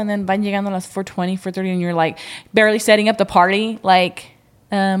 5, and then van llegando a las 4:20, 4:30, and you're, like, barely setting up the party. Like,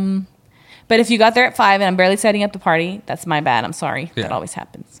 But if you got there at 5 and I'm barely setting up the party, that's my bad. I'm sorry. Yeah. That always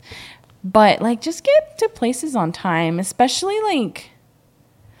happens. But, like, just get to places on time, especially, like,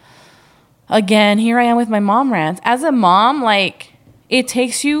 again, here I am with my mom rants. As a mom, like, it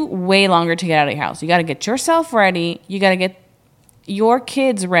takes you way longer to get out of your house. You got to get yourself ready. You got to get your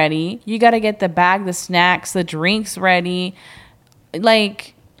kids ready. You got to get the bag, the snacks, the drinks ready.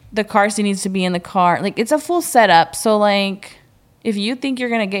 Like, the car seat needs to be in the car. Like, it's a full setup. So, like, if you think you're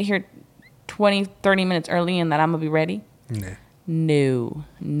going to get here 20, 30 minutes early and that I'm going to be ready? Nah.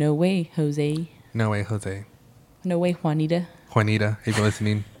 No way, Jose. No way, Jose. No way, Juanita. Juanita, if you're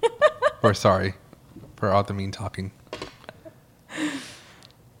listening, we're sorry for all the mean talking.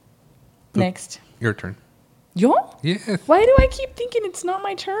 Next. Your turn. Yo? Yes. Why do I keep thinking it's not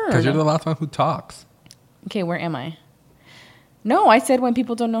my turn? Because you're the last one who talks. Okay, where am I? No, I said when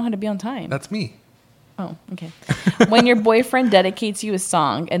people don't know how to be on time. That's me. Oh, okay. When your boyfriend dedicates you a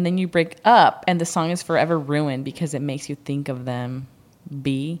song and then you break up and the song is forever ruined because it makes you think of them.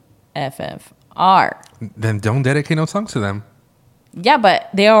 BFFR. Then don't dedicate no songs to them. Yeah, but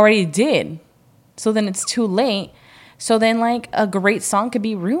they already did. So then it's too late. So then, like, a great song could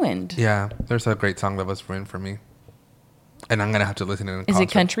be ruined. Yeah, there's a great song that was ruined for me. And I'm going to have to listen to it in concert. Is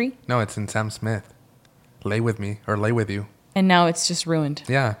it country? No, it's in Sam Smith. Lay With Me or Lay With You. And now it's just ruined.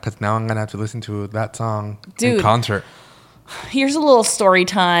 Yeah, because now I'm going to have to listen to that song Dude, in concert. Here's a little story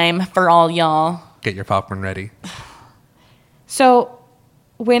time for all y'all. Get your popcorn ready. So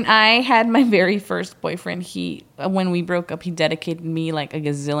when I had my very first boyfriend, when we broke up, he dedicated me like a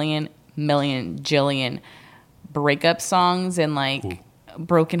gazillion, million, jillion breakup songs and like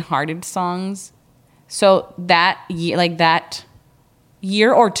broken-hearted songs. So that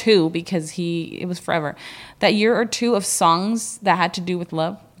year or two, because it was forever, that year or two of songs that had to do with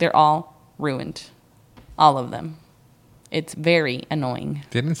love, they're all ruined. All of them. It's very annoying.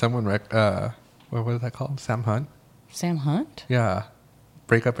 Didn't someone what was that called? Sam Hunt? Sam Hunt? Yeah.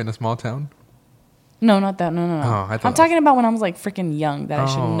 Break Up in a Small Town? No, not that. No. Oh, I'm talking about when I was like freaking young, that I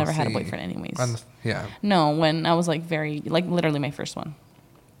should have never had a see. boyfriend anyways. Yeah. No, when I was like literally my first one.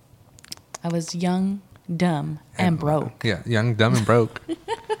 I was young, dumb, and broke. Yeah, young, dumb, and broke.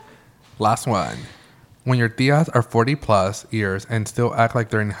 Last one. When your tias are 40 plus years and still act like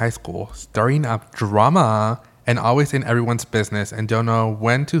they're in high school, stirring up drama and always in everyone's business and don't know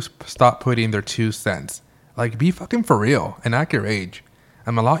when to stop putting their 2 cents. Like, be fucking for real and act your age.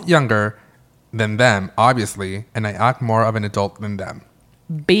 I'm a lot younger than them, obviously, and I act more of an adult than them.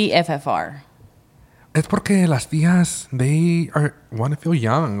 BFFR. Es porque las tías, they want to feel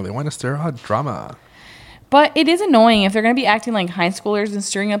young. They want to stir out drama. But it is annoying if they're going to be acting like high schoolers and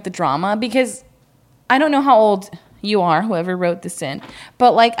stirring up the drama, because I don't know how old you are, whoever wrote this in,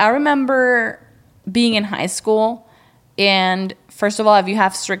 but like I remember being in high school, and first of all, if you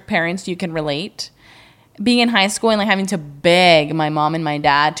have strict parents, you can relate. Being in high school and like having to beg my mom and my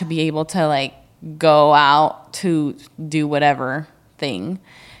dad to be able to like go out to do whatever thing.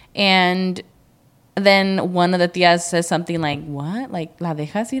 And then one of the tias says something like, what? Like, ¿la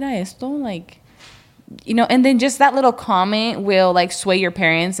dejas ir a esto? Like, you know, and then just that little comment will like sway your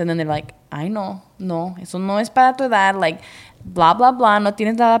parents, and then they're like, ay, no, eso no es para tu edad. Like, blah, blah, blah, no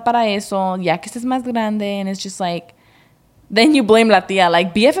tienes edad para eso, ya que estés más grande. And it's just like, then you blame la tia,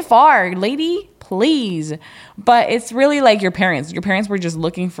 like, BFFR, lady, please. But it's really like your parents. Your parents were just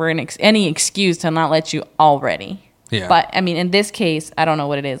looking for any excuse to not let you already. Yeah. But, I mean, in this case, I don't know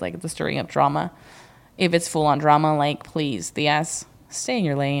what it is. Like, it's stirring up drama. If it's full-on drama, like, please, tias, stay in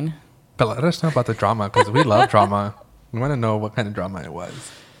your lane. But let us know about the drama, because we love drama. We want to know what kind of drama it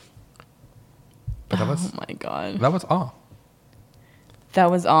was. But that was, oh, my God. That was all. That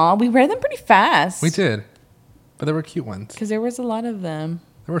was all? We read them pretty fast. We did. But they were cute ones. Because there was a lot of them.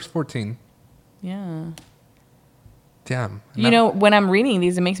 There was 14. Yeah. Damn. You know, when I'm reading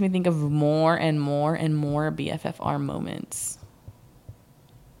these, it makes me think of more and more and more BFFR moments.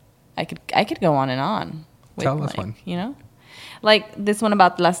 I could go on and on. Tell us one. You know? Like this one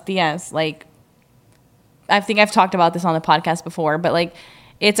about las tías. Like, I think I've talked about this on the podcast before, but like,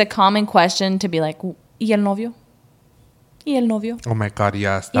 it's a common question to be like, ¿y el novio? ¿Y el novio? Oh my God,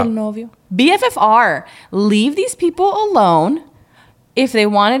 yes. ¿Y el novio? BFFR. Leave these people alone. If they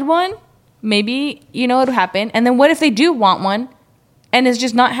wanted one, maybe, you know, it would happen. And then what if they do want one and it's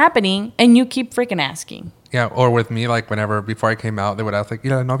just not happening and you keep freaking asking? Yeah, or with me, like before I came out, they would ask like, ¿y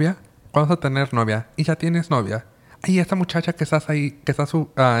la novia? ¿Cuándo vas a tener novia? ¿Y ya tienes novia? ¿Y esa muchacha que estás ahí, que está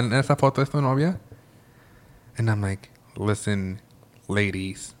en esa foto es tu novia? And I'm like, listen,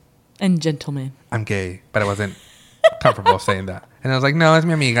 ladies. And gentlemen. I'm gay, but I wasn't comfortable saying that. And I was like, no, es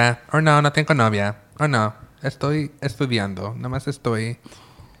mi amiga. Or no tengo novia. Or no, estoy estudiando. Nomás estoy...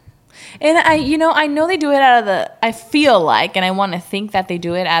 And I know they do it out of I feel like, and I want to think that they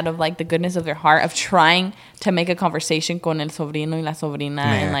do it out of like the goodness of their heart of trying to make a conversation con el sobrino y la sobrina,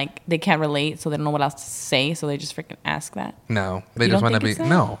 and like they can't relate, so they don't know what else to say, so they just freaking ask that. No, they just want to be,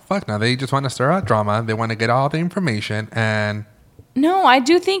 no, fuck no. They just want to stir out drama. They want to get all the information and... No, I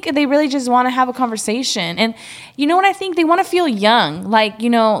do think they really just want to have a conversation. And you know what I think? They want to feel young. Like, you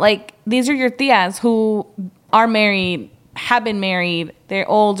know, like these are your tias who are married, have been married, they're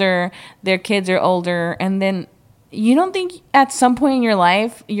older, their kids are older, and then you don't think at some point in your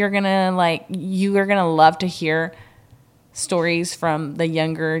life you are gonna love to hear stories from the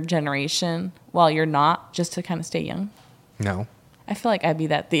younger generation while you're not, just to kind of stay young? No. I feel like I'd be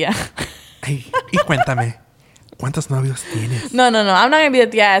that tia. Hey, y cuéntame, ¿cuántos novios tienes? No, I'm not gonna be the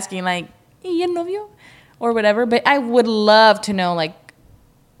tia asking like, ¿y el novio? or whatever. But I would love to know, like,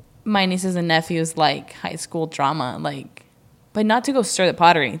 my nieces and nephews, like, high school drama, like, but not to go stir the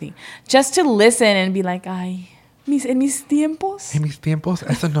pot or anything. Just to listen and be like, ay, en mis tiempos. En mis tiempos,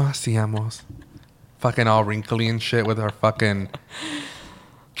 eso no hacíamos. Fucking all wrinkly and shit with our fucking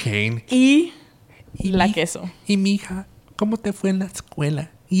cane. Y la queso. Y mija, ¿cómo te fue en la escuela?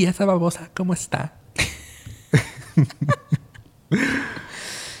 Y esa babosa, ¿cómo está?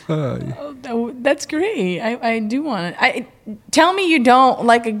 Oh, that's great. I do want it. Tell me you don't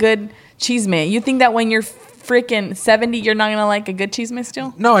like a good chisme. You think that when you're freaking 70, you're not going to like a good chisme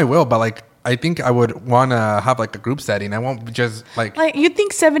still? No, I will, but like, I think I would want to have like a group setting. I won't just like... Like, you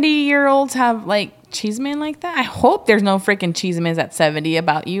think 70-year-olds have like chisme like that? I hope there's no freaking chismes at 70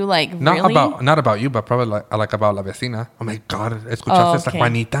 about you. Like, really? Not about you, but probably like about la vecina. Oh my God, ¿escuchaste esta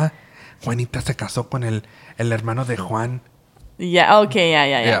Juanita? Juanita se casó con el hermano de Juan. Yeah, okay,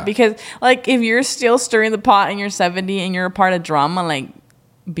 yeah. Because, like, if you're still stirring the pot and you're 70 and you're a part of drama, like,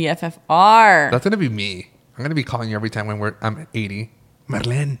 BFFR. That's going to be me. I'm going to be calling you every time when I'm 80.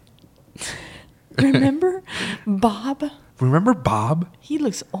 Marlene. Remember Bob? Remember Bob? He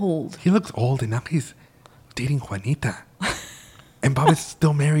looks old. He looks old, and now he's dating Juanita. And Bob is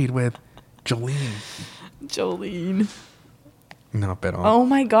still married with Jolene. No, pero... Oh,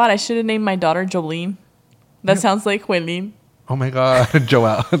 my God. I should have named my daughter Jolene. That sounds like Juelín. Oh my God,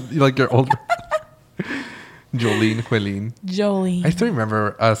 Joelle. You like your older... Jolene. I still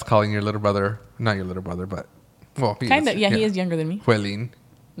remember us calling your little brother... Not your little brother, but... Well, kind of. Yeah, he is younger than me. Juelín.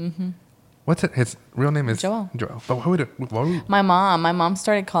 Mm-hmm. What's it? His real name is... Joel. But why would... My mom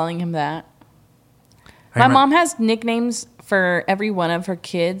started calling him that. My mom has nicknames for every one of her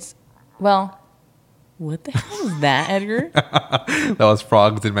kids. Well... What the hell is that, Edgar? That was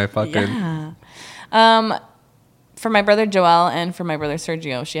frogs in my fucking... Yeah. For my brother Joel and for my brother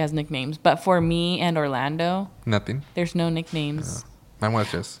Sergio, she has nicknames. But for me and Orlando... Nothing. There's no nicknames. Mine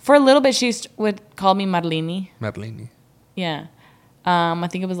was just... For a little bit, she would call me Marlene. Yeah. I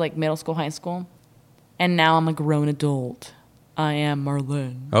think it was like middle school, high school. And now I'm a grown adult. I am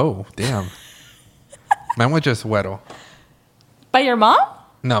Marlene. Oh, damn. Mine was just güero. By your mom?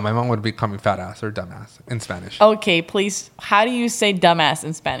 No, my mom would be calling me fat ass or dumbass in Spanish. Okay, please. How do you say dumbass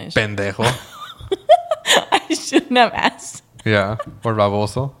in Spanish? Pendejo. I shouldn't have asked. Yeah. Or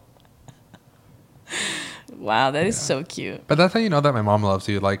baboso. Wow, that is so cute. But that's how you know that my mom loves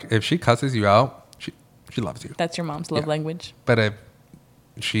you. Like, if she cusses you out, she loves you. That's your mom's love language. But if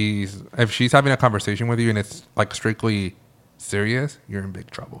she's having a conversation with you and it's like strictly serious, you're in big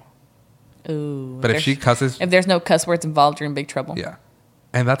trouble. Ooh. But if she cusses... If there's no cuss words involved, you're in big trouble. Yeah.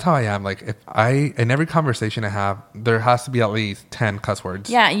 And that's how I am. Like, in every conversation I have, there has to be at least 10 cuss words.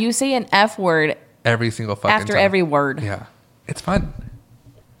 Yeah, you say an F word every single fucking after time. every word. Yeah. It's fun.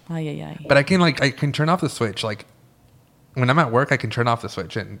 Ay. But I can turn off the switch. Like, when I'm at work, I can turn off the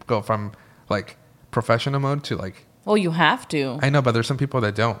switch and go from, like, professional mode to, like... Well, you have to. I know, but there's some people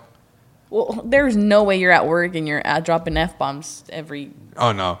that don't. Well, there's no way you're at work and you're dropping F-bombs every...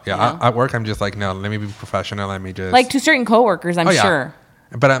 Oh, no. Yeah, at work, I'm just like, no, let me be professional. Let me just... Like, to certain coworkers, I'm sure.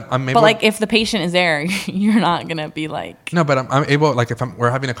 But I'm able... But, like, if the patient is there, you're not going to be like... No, but I'm able... Like, if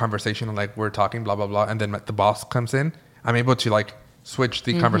we're having a conversation and, like, we're talking, blah, blah, blah, and then the boss comes in, I'm able to, like, switch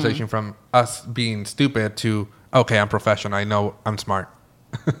the conversation from us being stupid to, okay, I'm professional. I know I'm smart.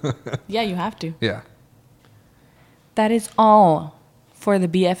 Yeah, you have to. Yeah. That is all for the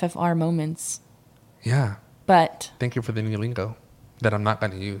BFFR moments. Yeah. But... Thank you for the new lingo that I'm not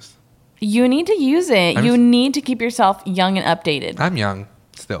going to use. You need to use it. You need to keep yourself young and updated. I'm young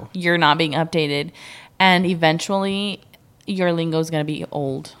still. You're not being updated. And eventually, your lingo is going to be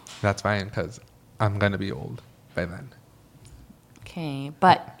old. That's fine, because I'm going to be old by then. Okay.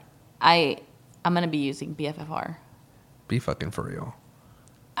 But I'm going to be using BFFR. Be fucking for real.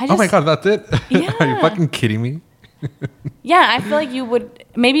 Oh my God, that's it? Yeah. Are you fucking kidding me? Yeah, I feel like you would...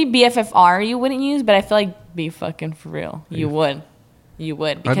 Maybe BFFR you wouldn't use, but I feel like be fucking for real. You would. You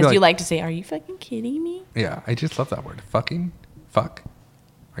would. Because you like to say, are you fucking kidding me? Yeah, I just love that word. Fucking. Fuck.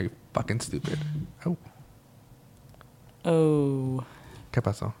 Are you fucking stupid? Oh. ¿Qué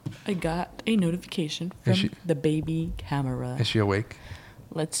pasó? I got a notification from the baby camera. Is she awake?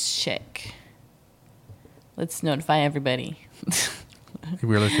 Let's check. Let's notify everybody.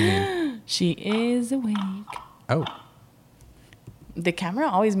 We're listening. She is awake. Oh. The camera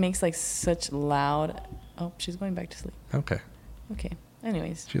always makes like such loud... Oh, she's going back to sleep. Okay.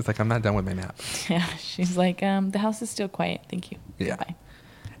 Anyways. She's like, I'm not done with my nap. Yeah. She's like, the house is still quiet. Thank you. Yeah. Bye.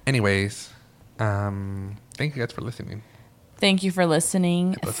 Anyways, thank you guys for listening. Thank you for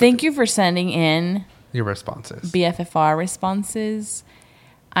listening. Thank you for sending in your responses. BFFR responses.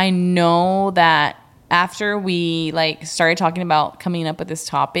 I know that after we like started talking about coming up with this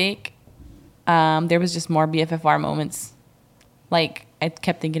topic, there was just more BFFR moments. Like I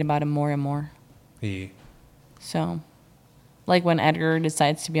kept thinking about him more and more. Yeah. So, like when Edgar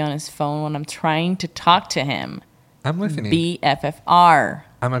decides to be on his phone when I'm trying to talk to him. I'm listening. BFFR.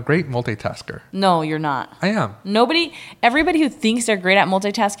 I'm a great multitasker. No, you're not. I am. Everybody who thinks they're great at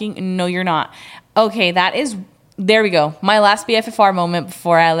multitasking, no, you're not. Okay, there we go. My last BFFR moment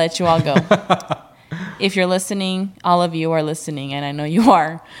before I let you all go. If you're listening, all of you are listening, and I know you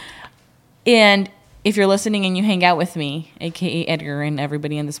are. And if you're listening and you hang out with me, aka Edgar and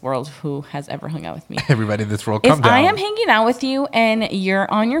everybody in this world who has ever hung out with me. Everybody in this world, come if down. I am hanging out with you and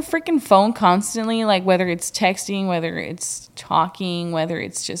you're on your freaking phone constantly, like whether it's texting, whether it's talking, whether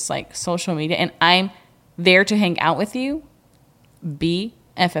it's just like social media, and I'm there to hang out with you,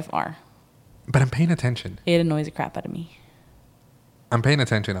 BFFR. But I'm paying attention. It annoys the crap out of me. I'm paying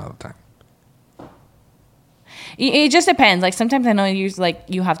attention all the time. It just depends. Like sometimes I know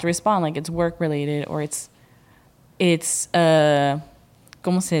you have to respond, like it's work related or it's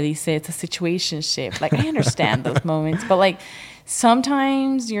como se dice, it's a situationship. Like I understand those moments, but like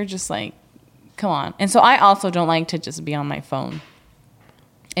sometimes you're just like, come on. And so I also don't like to just be on my phone.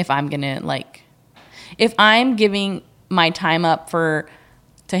 If I'm giving my time up to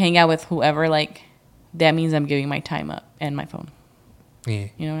hang out with whoever, like that means I'm giving my time up and my phone. Yeah.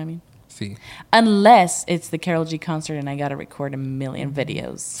 You know what I mean? See. Unless it's the Karol G concert and I got to record a million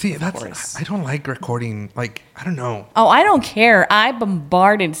videos. See, I don't like recording. Like, I don't know. Oh, I don't care. I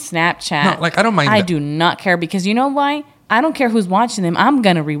bombarded Snapchat. No, like, I don't mind. I do not care because you know why? I don't care who's watching them. I'm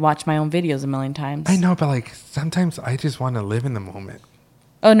going to rewatch my own videos a million times. I know, but like sometimes I just want to live in the moment.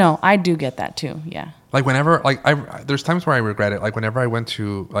 Oh, no, I do get that too. Yeah. Like whenever, like there's times where I regret it. Like whenever I went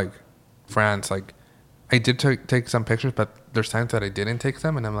to like France, like I did take some pictures, but there's times that I didn't take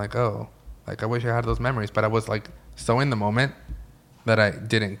them, and I'm like, oh, like I wish I had those memories, but I was like so in the moment that I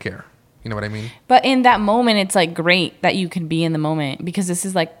didn't care. You know what I mean? But in that moment, it's like great that you can be in the moment because this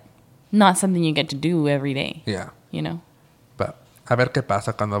is like not something you get to do every day. Yeah. You know? But a ver qué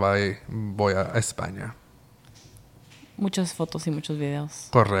pasa cuando voy a España. Muchas fotos y muchos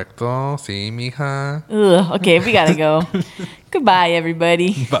videos. Correcto. Sí, mija. Ugh, okay, we gotta go. Goodbye,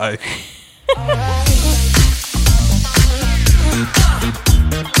 everybody. Bye.